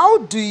mean, how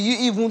do you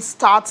even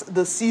start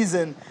the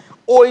season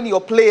owing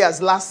your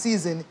players last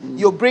season?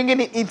 You're bringing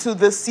it into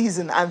this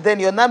season, and then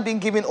you're not being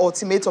given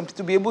ultimatum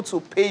to be able to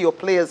pay your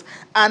players.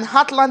 And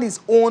Heartland is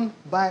owned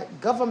by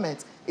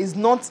government. Is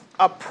not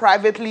a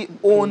privately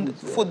owned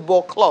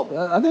football club.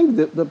 I think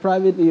the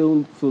privately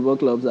owned football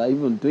clubs are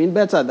even doing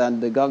better than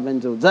the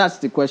government. That's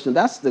the question.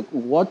 That's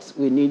what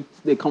we need,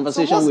 the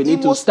conversation we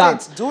need to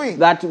start. Doing?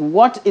 That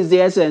what is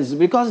the essence?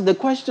 Because the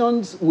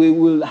questions we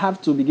will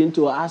have to begin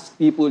to ask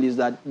people is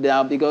that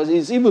because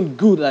it's even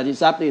good that it's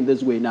happening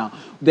this way now.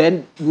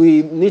 Then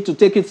we need to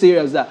take it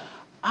serious. That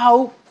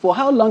for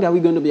how long are we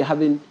going to be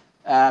having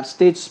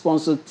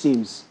state-sponsored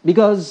teams?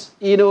 Because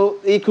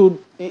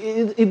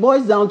it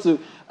boils down to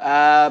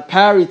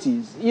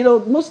priorities.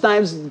 Most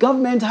times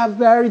government have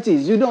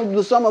priorities.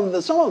 Some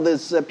of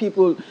these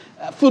people,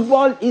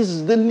 football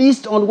is the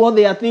least on what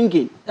they are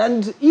thinking.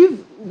 And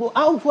for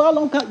how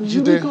long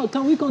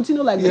can we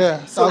continue like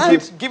this? So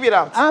give it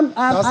out.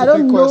 I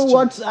don't know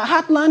what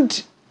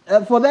Heartland.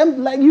 For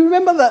them, like you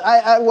remember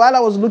that while I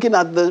was looking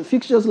at the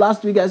fixtures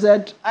last week, I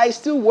said I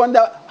still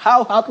wonder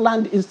how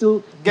Heartland is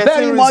still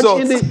getting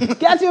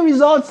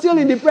results still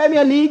in the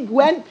Premier League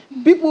when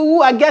people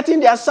who are getting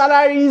their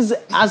salaries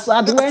as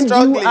at when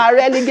you are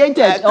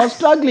relegated or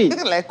struggling.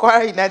 Like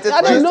Kwara United.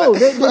 I don't know.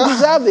 They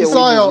deserve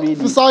their wages.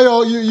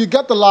 Fisayo, you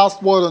get the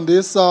last word on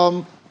this.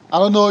 I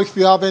don't know if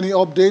you have any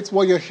updates.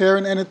 What you're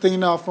hearing, anything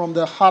from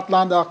the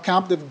Heartland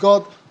camp? They've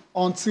got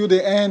until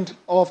the end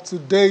of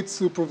today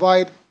to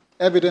provide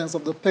evidence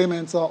of the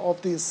payments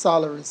of these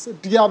salaries.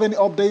 Do you have any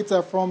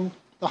updates from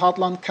the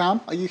Heartland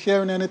camp? Are you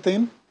hearing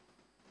anything?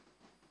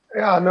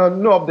 Yeah, no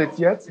updates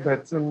yet,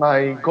 but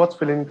my gut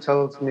feeling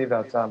tells me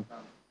that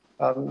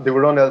they will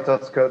run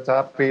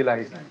helter-skelter, pay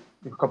like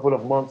a couple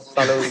of months'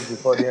 salaries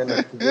before the end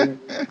of the day.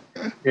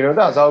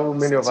 That's how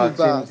many of our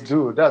teams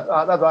do. That's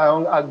why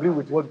I agree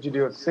with what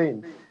Jide was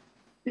saying.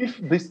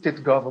 If the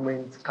state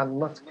government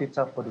cannot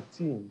cater for the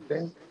team,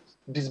 then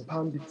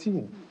disband the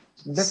team.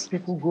 Let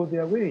people go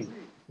their way.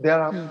 There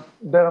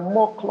are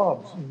more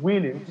clubs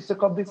willing to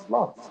take up these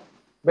slots.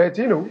 But,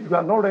 you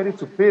are not ready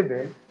to pay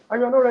them, and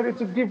you are not ready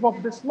to give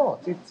up the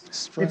slot.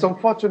 It's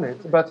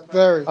unfortunate, but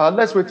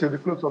let's wait till the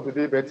close of the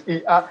day. But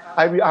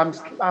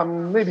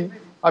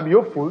I'll be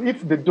hopeful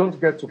if they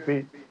don't get to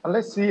pay. And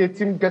let's see a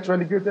team get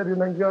relegated in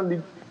the Nigerian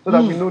League so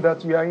that we know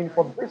that we are in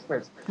for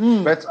business.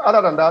 But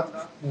other than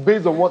that,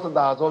 based on what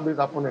has always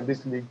happened in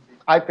this league,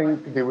 I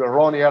think they will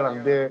run here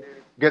and there,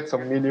 get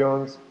some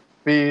millions,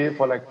 pay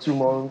for like 2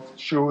 months,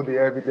 show the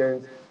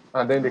evidence,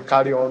 and then they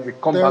carry on. They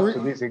come back to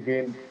this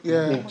again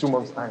in 2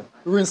 months' time.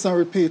 Rinse and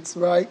repeat,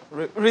 right?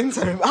 Rinse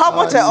and repeat. How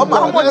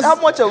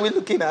much are we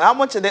looking at? How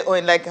much are they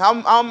owing? Like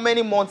how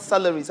many months'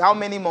 salaries? How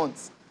many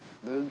months?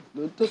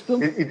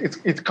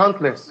 It's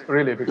countless,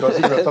 really,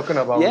 because we're talking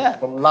about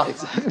from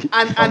last.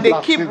 And they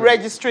keep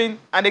registering,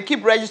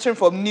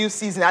 for new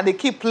season, and they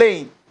keep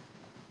playing.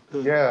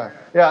 Yeah.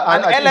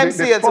 And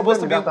LMC is supposed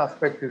to be. That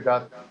aspect is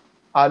that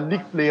our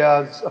league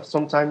players have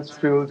sometimes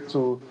failed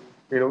to,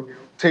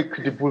 take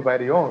the bull by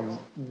the horns.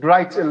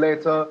 Write a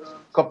letter,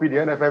 copy the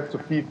NFF to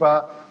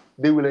FIFA.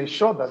 They will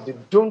ensure that they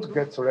don't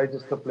get to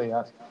register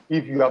players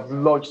if you have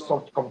lodged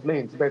such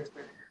complaints. But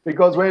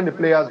because when the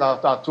players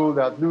are told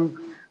that, look,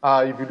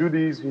 if you do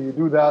this, if you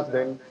do that,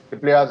 then the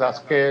players are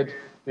scared.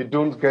 They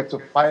don't get to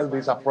file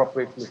this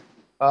appropriately.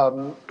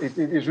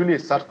 It's really a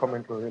sad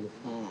commentary, really.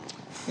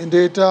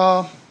 Indeed.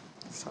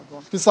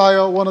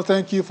 Fisayo, I want to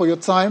thank you for your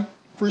time.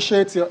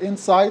 Appreciate your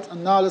insight,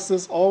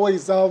 analysis.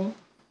 Always,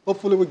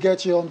 hopefully we'll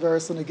get you on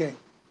very soon again.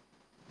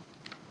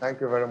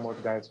 Thank you very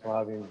much, guys, for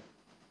having me.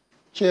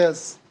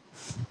 Cheers.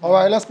 All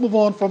right, let's move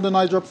on from the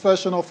Nigeria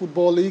Professional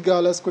Football League.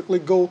 Let's quickly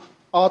go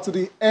to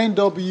the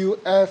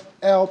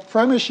NWFL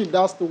Premiership.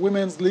 That's the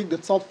Women's League, the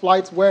top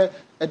flight, where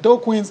Edo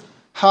Queens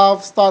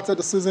have started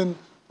the season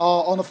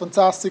on a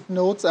fantastic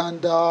note.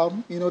 And,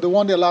 they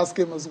won their last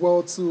game as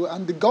well, too.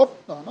 And the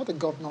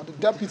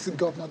deputy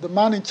governor, the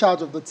man in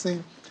charge of the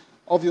team,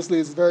 obviously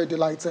is very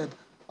delighted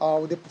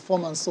with the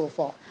performance so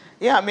far.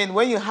 Yeah, I mean,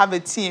 when you have a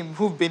team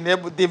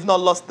they've not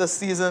lost this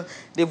season,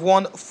 they've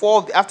won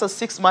 4, after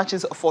 6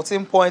 matches,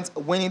 14 points,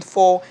 winning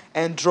 4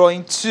 and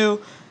drawing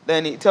 2,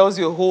 then it tells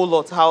you a whole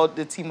lot how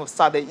the team have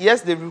started.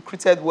 Yes, they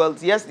recruited well.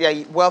 Yes,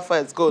 their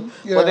welfare is good,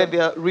 but then they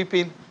are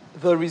reaping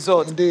the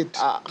result. Indeed.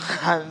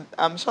 And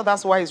I'm sure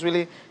that's why he's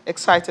really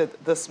excited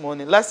this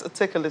morning. Let's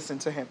take a listen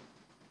to him.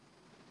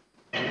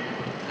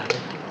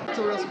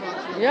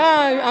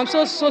 Yeah, I'm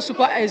so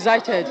super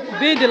excited.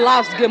 Being the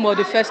last game of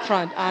the first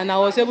round, and I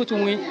was able to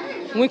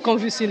win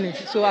convincingly.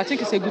 So I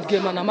think it's a good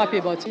game, and I'm happy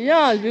about it.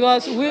 Yeah,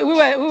 because we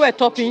were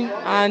topping,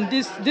 and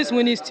this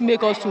win is to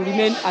make us to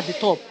remain at the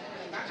top.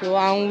 So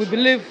and we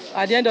believe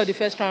at the end of the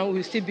first round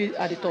we'll still be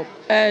at the top.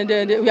 And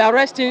we are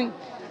resting.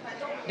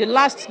 The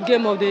last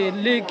game of the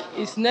league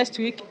is next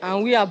week,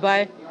 and we are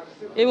by.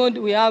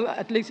 Even we have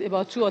at least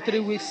about 2 or 3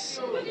 weeks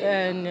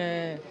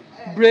and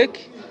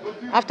break.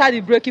 After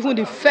the break, even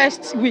the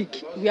first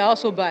week, we are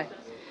also by.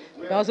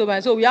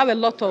 So we have a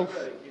lot of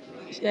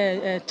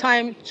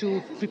time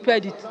to prepare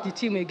the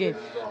team again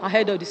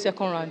ahead of the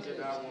second round.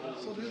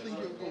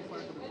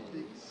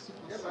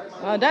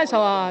 That's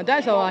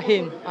our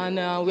aim,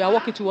 and we are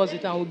working towards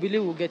it, and we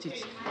believe we'll get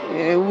it.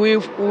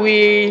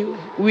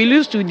 We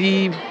lose to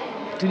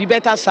the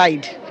better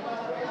side.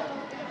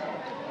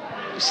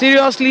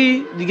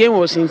 Seriously, the game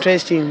was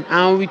interesting,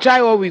 and we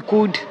tried what we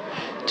could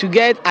to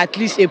get at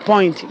least a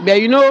point. But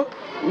you know,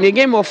 in the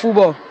game of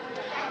football,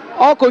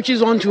 all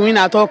coaches want to win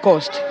at all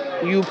cost.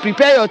 You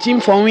prepare your team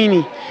for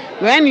winning.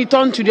 When you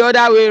turn to the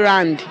other way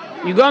around,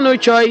 you got no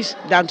choice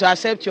than to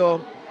accept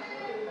your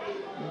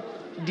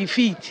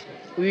defeat.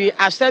 We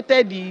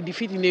accepted the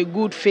defeat in a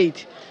good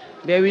faith,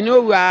 but we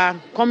know we are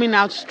coming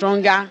out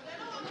stronger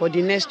for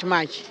the next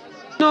match.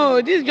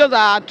 No, this is just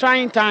our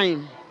trying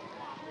time.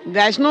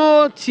 There's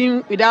no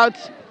team without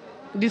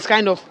this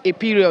kind of a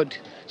period.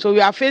 So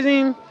we are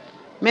facing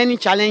many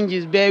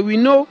challenges, but we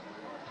know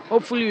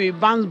hopefully we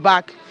bounce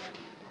back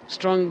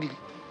strongly.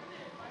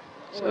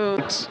 So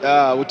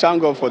we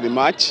thank God for the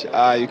match.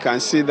 You can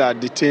see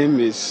that the team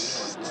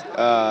is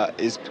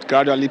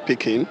gradually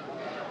picking.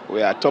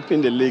 We are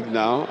topping the league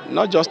now.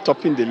 Not just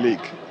topping the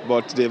league,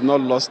 but they've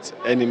not lost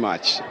any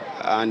match,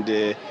 and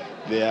the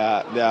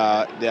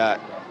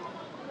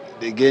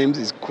games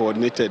is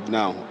coordinated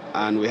now,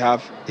 and we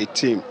have a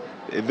team,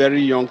 a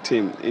very young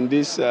team. In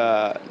this,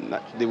 the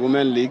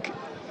Women League,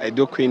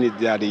 Edo Queen,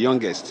 they are the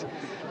youngest.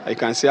 You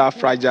can see how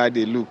fragile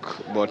they look,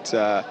 but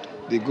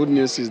the good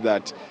news is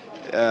that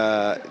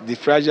the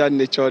fragile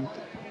nature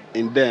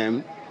in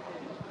them,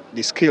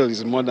 the skill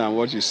is more than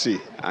what you see,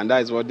 and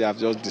that is what they have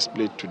just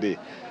displayed today.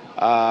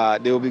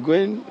 They will be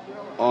going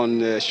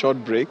on a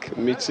short break,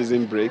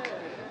 mid-season break,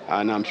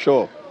 and I'm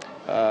sure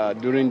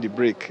during the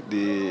break,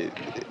 the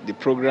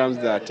programs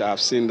that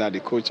I've seen that the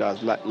coach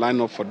has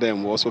lined up for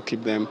them will also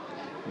keep them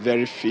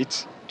very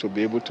fit to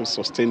be able to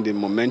sustain the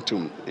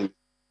momentum.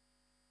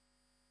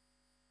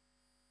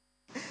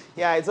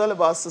 Yeah, it's all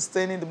about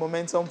sustaining the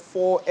momentum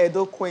for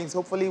Edo Queens.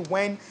 Hopefully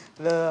when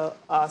the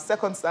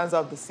second stanza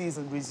of the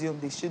season resumes,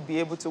 they should be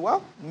able to,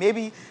 well,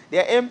 maybe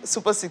their aim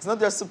Super 6, not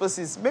just Super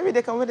 6. Maybe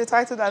they can win the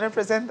title and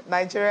represent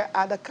Nigeria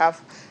at the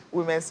CAF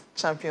Women's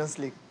Champions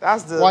League.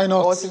 That's the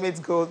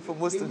ultimate goal for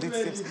most of these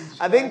teams.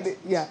 I think,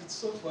 yeah. It's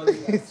so funny.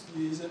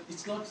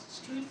 It's not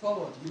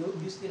straightforward. You know,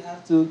 you still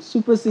have to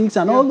Super 6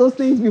 and all those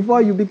things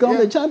before you become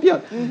the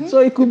champion. So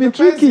it could be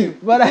tricky,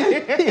 but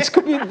it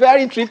could be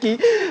very tricky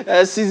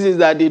seasons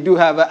that they do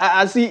have.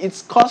 I see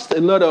it's caused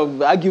a lot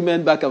of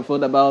argument back and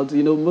forth about,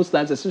 you know, most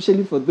times,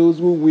 especially for those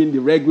who win the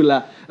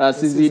regular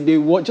season,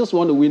 they just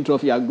want to win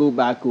trophy and go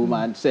back home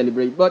and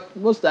celebrate. But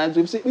most times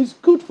we've seen it's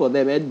good for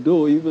them,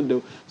 even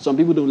though some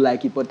people don't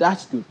like it, but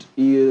that's good.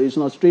 It's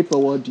not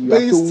straightforward. You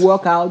have to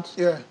work out.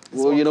 Yeah.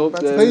 Well, you know,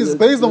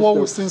 based on what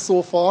we've seen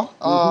so far,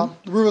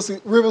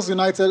 Rivers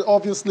United,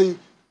 obviously,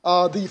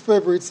 the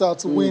favourites are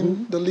to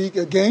win the league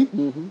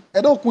again.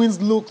 Edo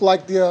Queens look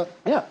like they're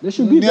they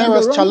should be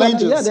nearest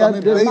challengers. I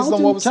mean, based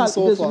on what we've seen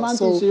so far.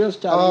 So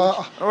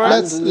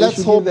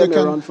let's hope they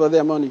can run for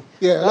their money.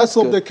 Yeah, let's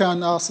hope they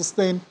can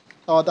sustain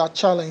that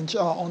challenge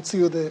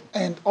until the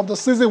end of the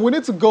season. We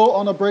need to go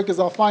on a break. It's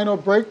our final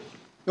break.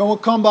 When we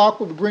come back,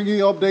 we'll be bringing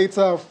you updates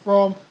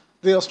from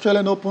the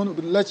Australian Open.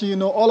 We'll let you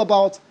know all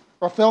about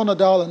Rafael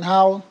Nadal and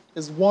how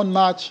he's one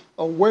match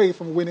away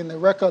from winning the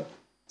record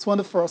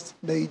 21st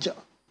major.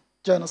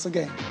 Join us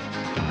again.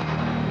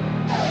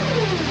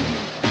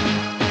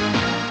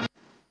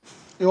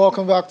 You're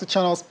welcome back to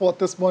Channel Sport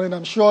this morning.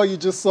 I'm sure you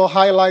just saw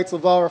highlights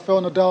of how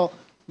Rafael Nadal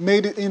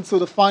made it into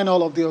the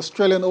final of the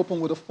Australian Open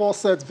with a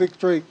 4-set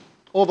victory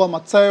over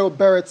Matteo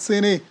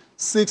Berrettini.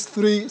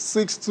 6-3,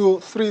 6-2,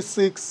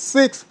 3-6,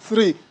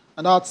 6-3.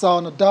 And that's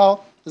how Nadal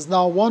is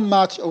now one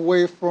match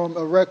away from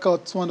a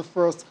record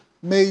 21st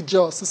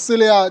major.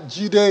 Cecilia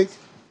Jide,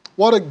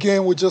 what a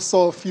game we just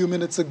saw a few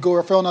minutes ago.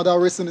 Rafael Nadal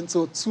racing into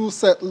a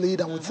 2-set lead,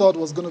 and we thought it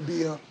was going to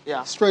be a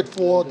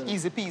straightforward.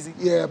 Easy peasy.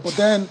 Yeah, but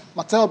then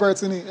Matteo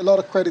Berrettini, a lot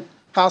of credit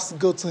has to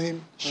go to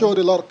him. Showed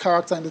a lot of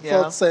character in the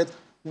third set.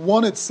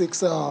 Won it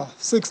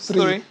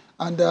 6-3.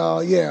 And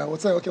we'll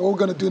say, okay, what we're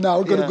going to do now?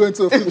 We're going to go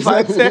into a fifth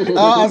set.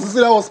 And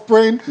Cecilia was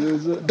praying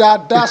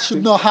that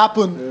should not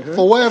happen.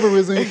 For whatever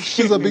reason,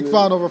 she's a big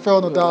fan of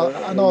Rafael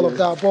Nadal and all of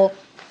that. But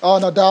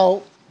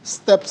Nadal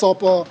steps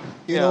up, up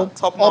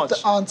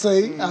the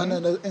ante. And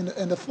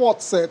in the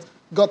fourth set,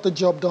 got the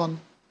job done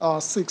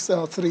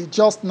 6-3.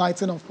 Just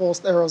 19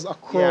 unforced errors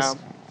across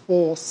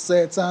 4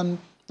 sets. And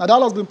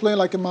Nadal has been playing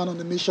like a man on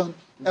a mission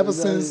ever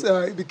since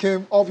it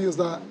became obvious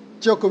that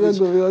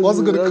Djokovic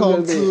wasn't going to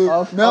come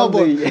to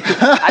Melbourne.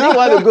 I didn't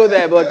want to go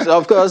there, but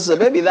of course,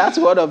 maybe that's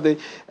one of the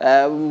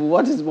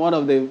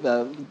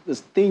the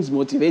things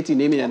motivating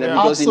him, and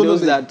because he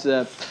knows that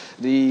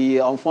the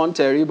enfant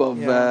terrible of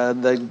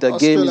the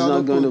game is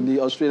not going to be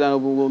Australian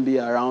Open won't be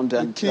around,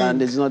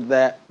 and it's not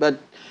there. But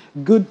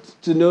good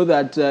to know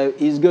that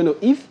he's going to,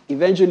 if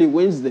eventually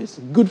wins this,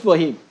 good for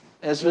him.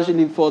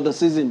 Especially for the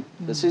season.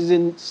 The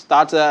season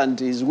starter, and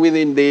he's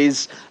within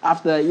days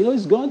after,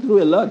 he's gone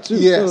through a lot too.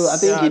 Yes. So I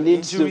think he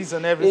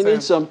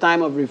needs some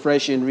time of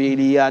refreshing,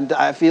 really. And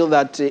I feel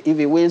that if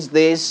he wins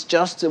this,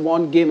 just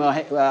one game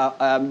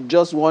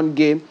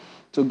to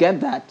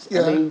get that,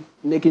 I think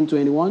making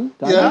 21,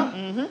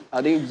 I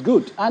think it's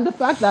good. And the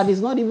fact that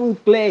he's not even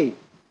playing.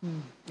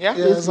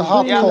 It's a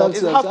half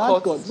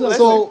court.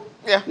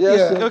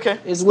 Okay.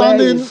 It's where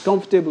he's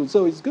comfortable,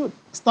 so it's good.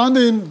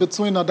 Standing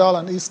between Nadal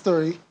and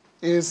history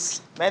is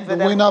the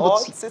winner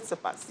of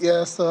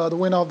the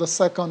winner of the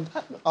second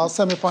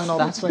semi-final.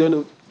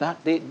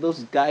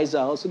 Those guys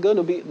are also going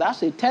to be.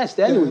 That's a test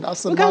anyway.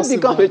 You can't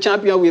become a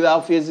champion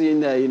without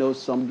facing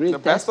some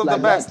great tests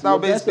like that. That'll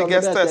be his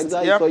biggest test.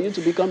 Exactly, for you to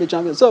become a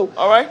champion. So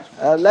all right,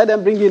 let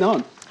them bring it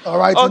on. All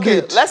right. Okay,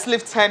 indeed. let's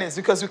leave tennis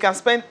because we can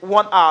spend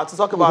 1 hour to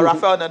talk about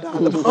Rafael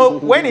Nadal.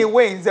 But when he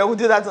wins, then we'll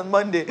do that on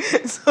Monday.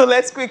 So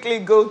let's quickly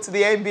go to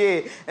the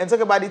NBA and talk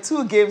about the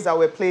 2 games that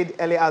were played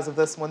early as of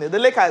this morning. The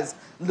Lakers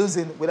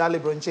losing without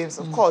LeBron James.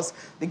 Of course,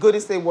 the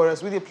Golden State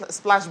Warriors with the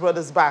Splash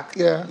Brothers back.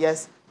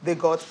 Yes, they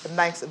got a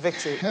nice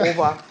victory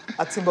over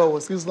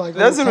Timberwolves. Like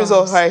there's the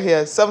result right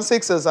here.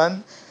 76ers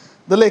and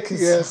the Lakers,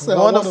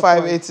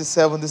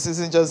 105-87. The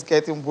season just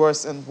getting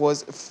worse and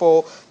worse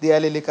for the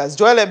LA Lakers.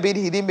 Joel Embiid,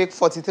 he didn't make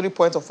 43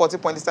 points or 40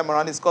 points this time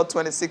around. He scored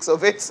 26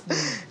 of it.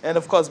 And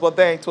of course, but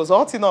then it was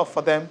hot enough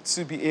for them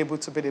to be able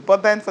to beat it.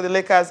 But then for the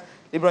Lakers,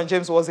 LeBron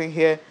James wasn't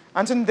here.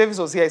 Anthony Davis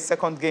was here his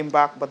second game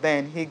back, but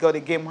then he got a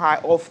game high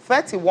of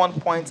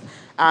 31 points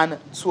and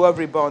 12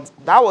 rebounds.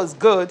 That was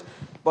good,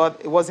 but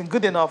it wasn't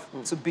good enough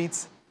to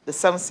beat the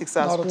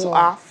 76ers, who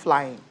are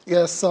flying.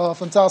 Yes,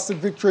 fantastic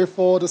victory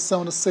for the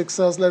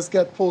 76ers. Let's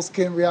get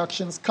post-game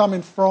reactions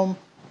coming from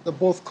the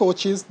both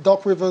coaches,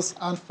 Doc Rivers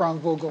and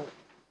Frank Vogel.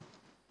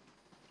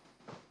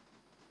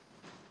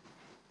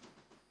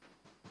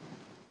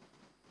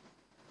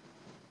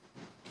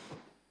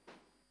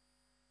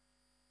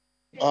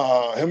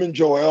 Him and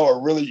Joel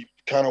are really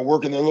kind of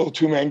working their little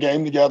two-man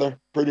game together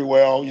pretty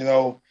well.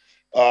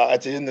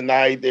 At the end of the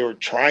night, they were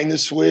trying to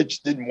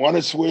switch, didn't want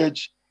to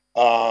switch.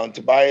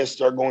 Tobias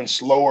started going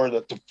slower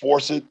to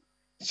force it.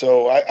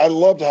 So I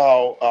loved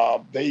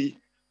how they,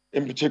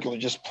 in particular,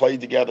 just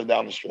played together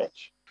down the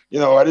stretch.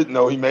 I didn't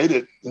know he made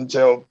it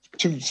until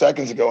 2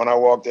 seconds ago, and I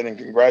walked in and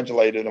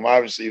congratulated him.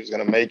 Obviously, he was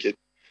going to make it.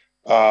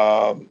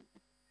 But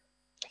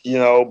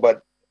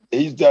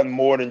he's done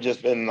more than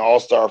just been an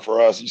all-star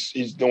for us.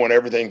 He's doing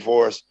everything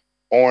for us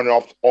on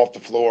and off the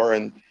floor,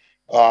 and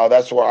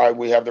that's why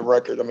we have the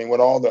record. I mean,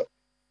 with all the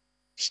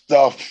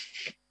stuff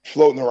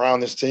floating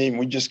around this team,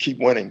 we just keep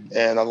winning.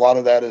 And a lot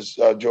of that is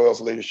Joel's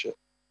leadership.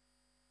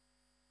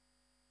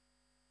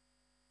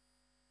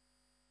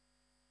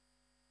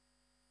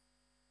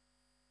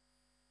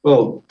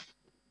 Well,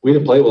 we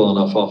didn't play well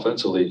enough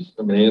offensively.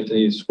 I mean,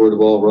 Anthony scored the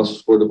ball, Russell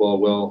scored the ball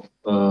well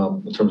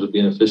in terms of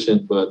being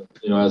efficient. But,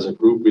 as a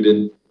group, we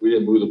didn't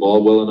move the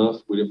ball well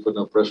enough. We didn't put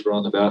enough pressure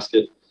on the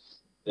basket.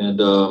 And,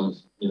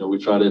 we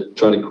try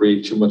to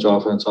create too much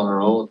offense on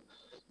our own,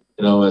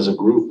 as a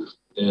group.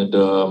 And,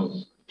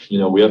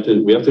 we have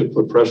to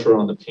put pressure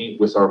on the paint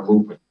with our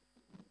movement,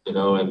 and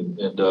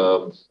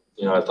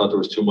I thought there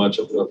was too much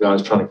of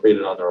guys trying to create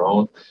it on their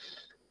own.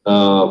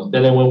 And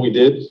then when we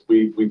did,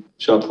 we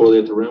shot poorly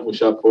at the rim. We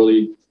shot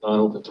poorly on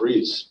open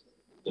threes,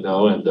 you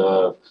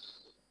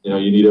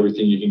need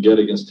everything you can get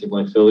against a team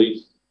like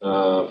Philly.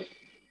 But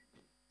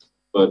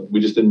we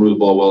just didn't move the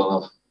ball well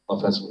enough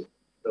offensively.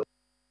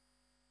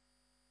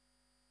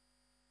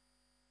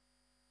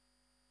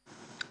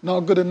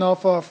 Not good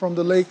enough from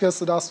the Lakers,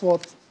 so that's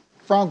what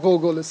Frank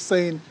Vogel is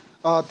saying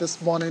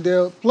this morning.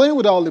 They're playing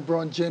without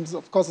LeBron James.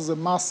 Of course, it's a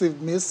massive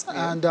miss.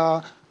 Yeah. And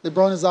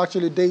LeBron is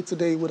actually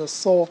day-to-day with a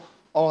sore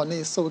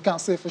knee, so we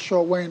can't say for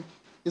sure when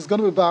he's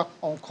going to be back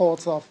on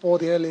court for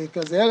the LA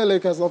Lakers. The LA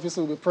Lakers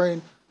obviously will be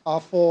praying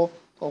for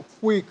a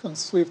quick and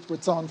swift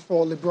return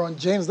for LeBron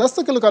James. Let's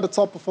take a look at the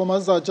top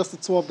performers, just the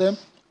 2 of them.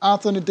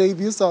 Anthony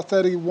Davis,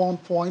 31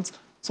 points,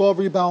 12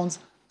 rebounds,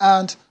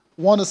 and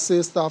 1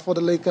 assist for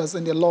the Lakers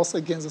in their loss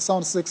against the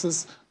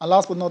 76ers. And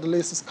last but not the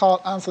least is Karl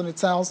Anthony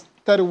Towns,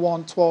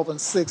 31, 12, and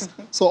 6.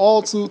 So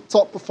all 2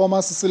 top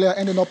performers, Cecilia,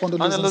 ending up on the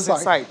losing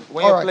side.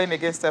 When you're playing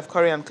against Steph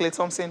Curry and Klay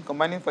Thompson,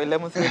 combining for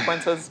 11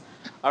 three-pointers.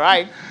 All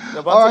right.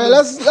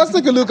 Let's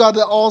take a look at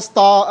the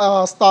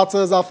All-Star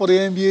starters for the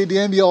NBA. The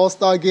NBA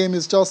All-Star game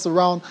is just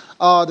around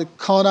the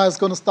corner. It's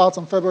going to start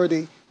on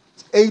February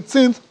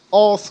 18th.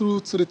 All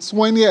through to the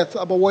 20th.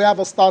 But we have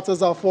our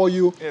starters for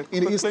you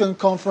in the Eastern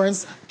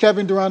Conference.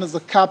 Kevin Durant is the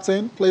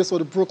captain, plays for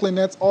the Brooklyn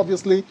Nets.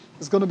 Obviously,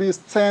 it's going to be his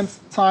 10th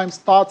time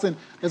starting.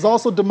 There's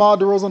also DeMar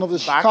DeRozan of the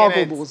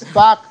Chicago Bulls,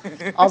 back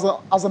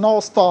as an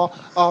all-star,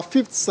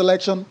 5th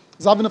selection.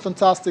 He's having a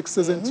fantastic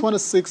season,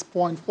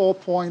 26.4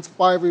 points,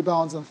 5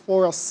 rebounds, and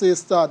 4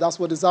 assists. That's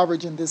what he's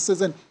averaging this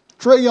season.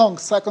 Trae Young,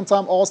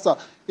 second-time All-Star,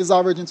 is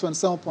averaging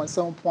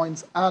 27.7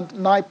 points and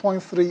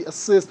 9.3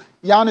 assists.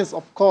 Giannis,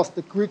 of course,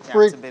 the Greek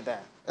freak,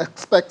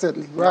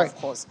 expectedly, right? Yeah, of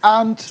course.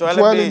 And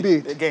Joel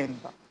Embiid, again,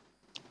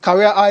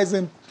 career highs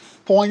in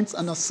points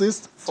and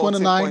assists,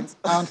 29 points.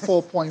 and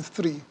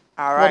 4.3.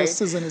 All right. What a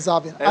season is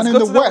having. Let's and in go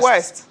the to West, the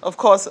West. Of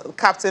course,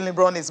 Captain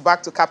LeBron is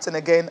back to captain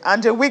again.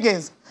 Andrew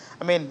Wiggins,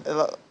 I mean...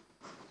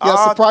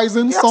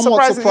 surprising,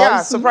 somewhat surprising.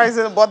 Yeah,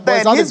 surprising, but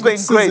then he's going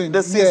great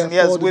this season,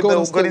 yes, with the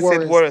Golden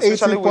State Warriors.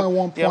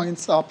 18.1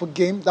 points per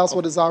game, that's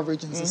what his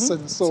average in the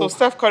season. So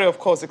Steph Curry, of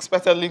course,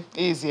 expectedly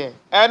is here.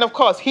 And of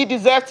course, he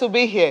deserves to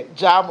be here,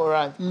 Ja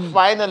Morant.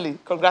 Finally,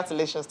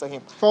 congratulations to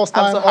him. First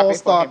time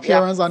All-Star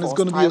appearance, and it's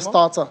going to be a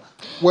starter.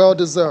 Well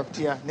deserved.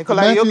 Yeah,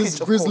 Nikola Memphis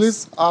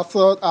Grizzlies are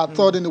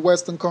third in the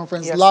Western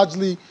Conference,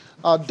 largely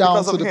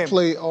down to the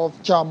play of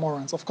Ja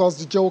Morant. Of course,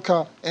 the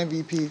Joker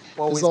MVP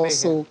is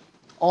also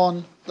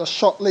on the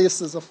short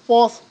list. Is a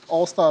fourth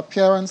All-Star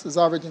appearance. Is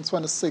averaging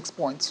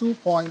 26.2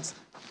 points,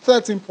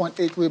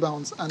 13.8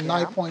 rebounds, and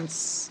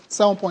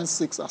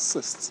 7.6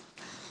 assists.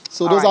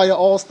 So those are your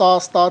All-Star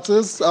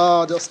starters.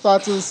 The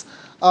starters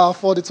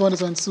for the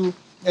 2022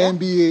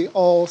 NBA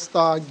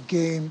All-Star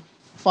Game.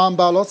 Fan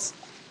ballots,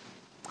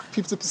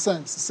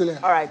 50%, Cecilia.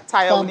 All right,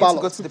 Tyler, we need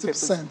to go to the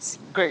papers.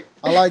 Great.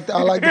 I like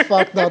the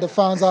fact that the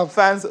fans have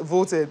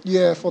voted.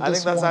 Yeah, for I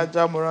this think that's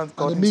how Ja Morant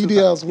got and the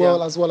media that. as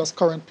well as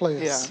current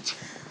players. Yeah.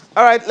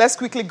 All right, let's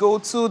quickly go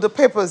to the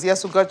papers.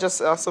 Yes, we've got just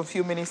some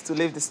few minutes to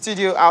leave the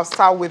studio. I'll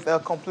start with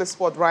Complete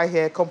Sport right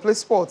here. Complete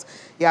Sport.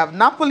 You have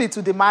Napoli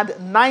to demand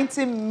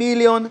 90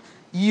 million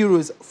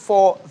euros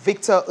for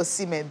Victor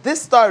Osimhen.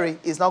 This story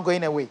is not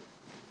going away.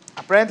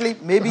 Apparently,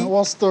 maybe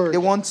they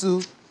want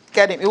to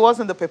get him. It was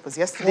in the papers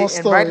yesterday,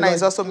 and right now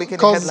he's also making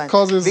a headline.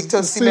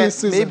 Victor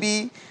Osimhen,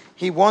 maybe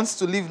he wants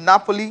to leave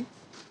Napoli.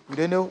 We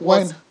don't know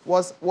when.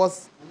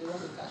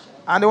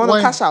 And they want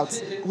to cash out.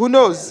 Who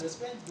knows?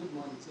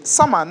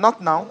 Summer,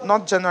 not now,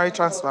 not January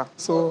transfer.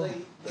 So,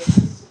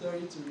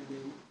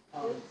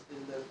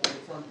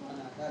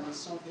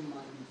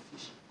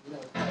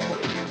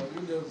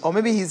 or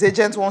maybe his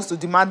agent wants to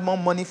demand more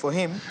money for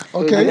him.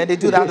 Okay. And then they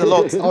do that a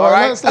lot. All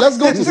right. Let's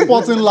go to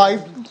Sporting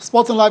Life.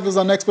 Sporting Life is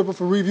our next paper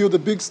for review. The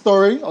big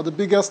story, or the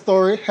biggest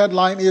story,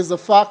 headline is the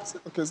fact.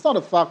 Okay, it's not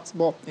a fact,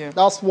 but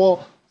that's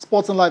what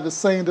Sporting Life is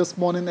saying this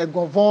morning.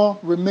 Eguavoen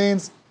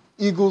remains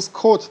Eagles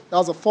coach.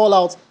 That's a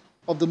fallout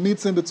of the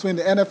meeting between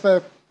the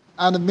NFF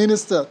and the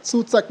minister.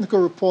 2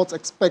 technical reports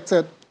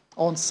expected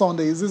on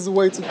Sunday. Is this the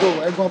way to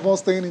go? Eguavoen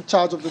staying in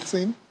charge of the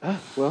team?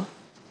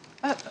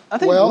 I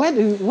think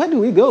where do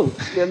we go?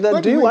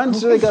 Do you want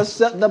to? Because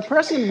the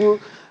person who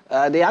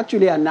they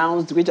actually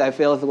announced, which I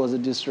felt was a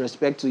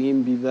disrespect to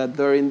him,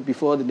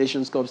 before the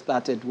Nations Cup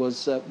started,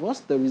 was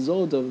what's the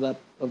result of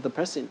the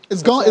person?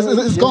 It's gone.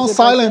 It's gone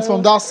silent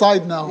from that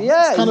side now.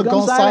 Yeah, it's kind of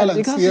gone silent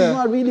because it's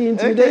not really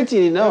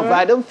intimidating enough.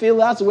 Right. I don't feel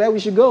that's where we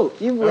should go.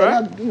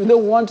 If we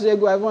don't want to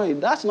go,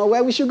 that's not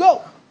where we should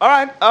go. All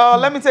right,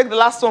 let me take the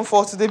last one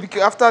for today,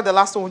 because after the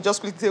last one, we'll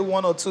just quickly take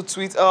 1 or 2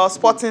 tweets.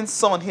 Sporting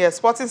Sun here.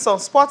 Sporting Sun.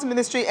 Sports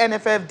Ministry,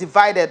 NFF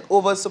divided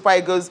over Super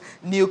Eagles'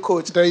 new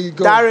coach. There you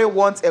go. Dare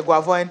wants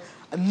Eguavoen.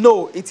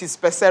 No, it is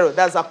Pesero.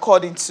 That's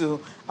according to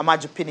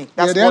Amajipini.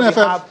 That's what NFF,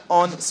 they have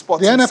on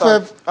Sporting Sun. The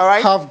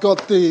NFF have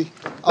got the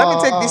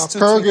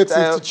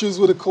prerogative to choose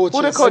who the coach is.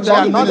 Who the coach is,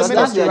 not the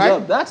ministry,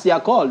 right? That's their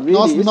call,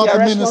 really. It's their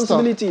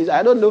responsibilities.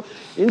 I don't know.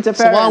 Interference.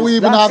 So why are we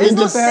even having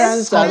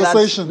this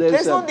conversation?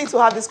 There's no need to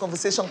have this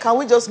conversation. Can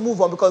we just move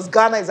on? Because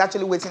Ghana is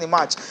actually waiting a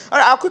match. All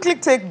right, I'll quickly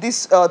take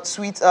this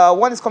tweet.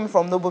 One is coming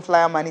from Noble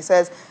Flyerman. He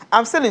says,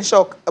 I'm still in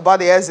shock about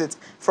the exit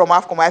from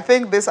AFCON. I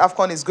think this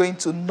AFCON is going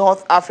to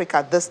North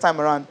Africa this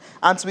time around.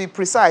 And to be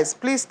precise,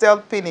 please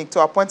tell Pinnick to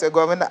appoint a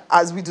government,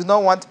 as we do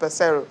not want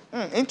Pesero.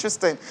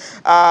 Interesting.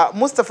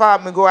 Mustafa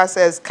Migoa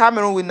says,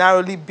 Cameroon will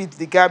narrowly beat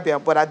the Gambia,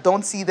 but I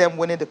don't see them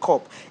winning the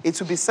cup. It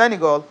will be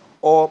Senegal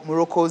or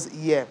Morocco's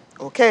year.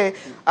 Okay.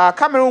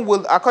 Cameroon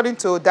will, according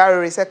to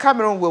Darry, said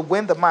Cameroon will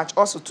win the match.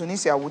 Also,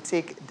 Tunisia will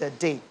take the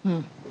day.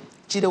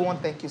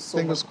 Chido, thank you so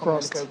Fingers much.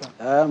 Crossed.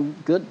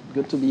 Good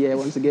to be here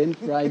once again.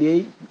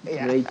 Friday.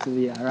 Great to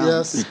be around.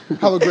 Yes.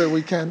 Have a great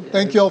weekend.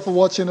 Thank you all for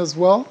watching as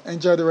well.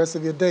 Enjoy the rest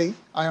of your day.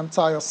 I am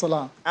Tayo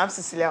Salam. I'm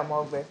Cecilia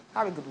Morbe.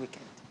 Have a good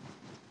weekend.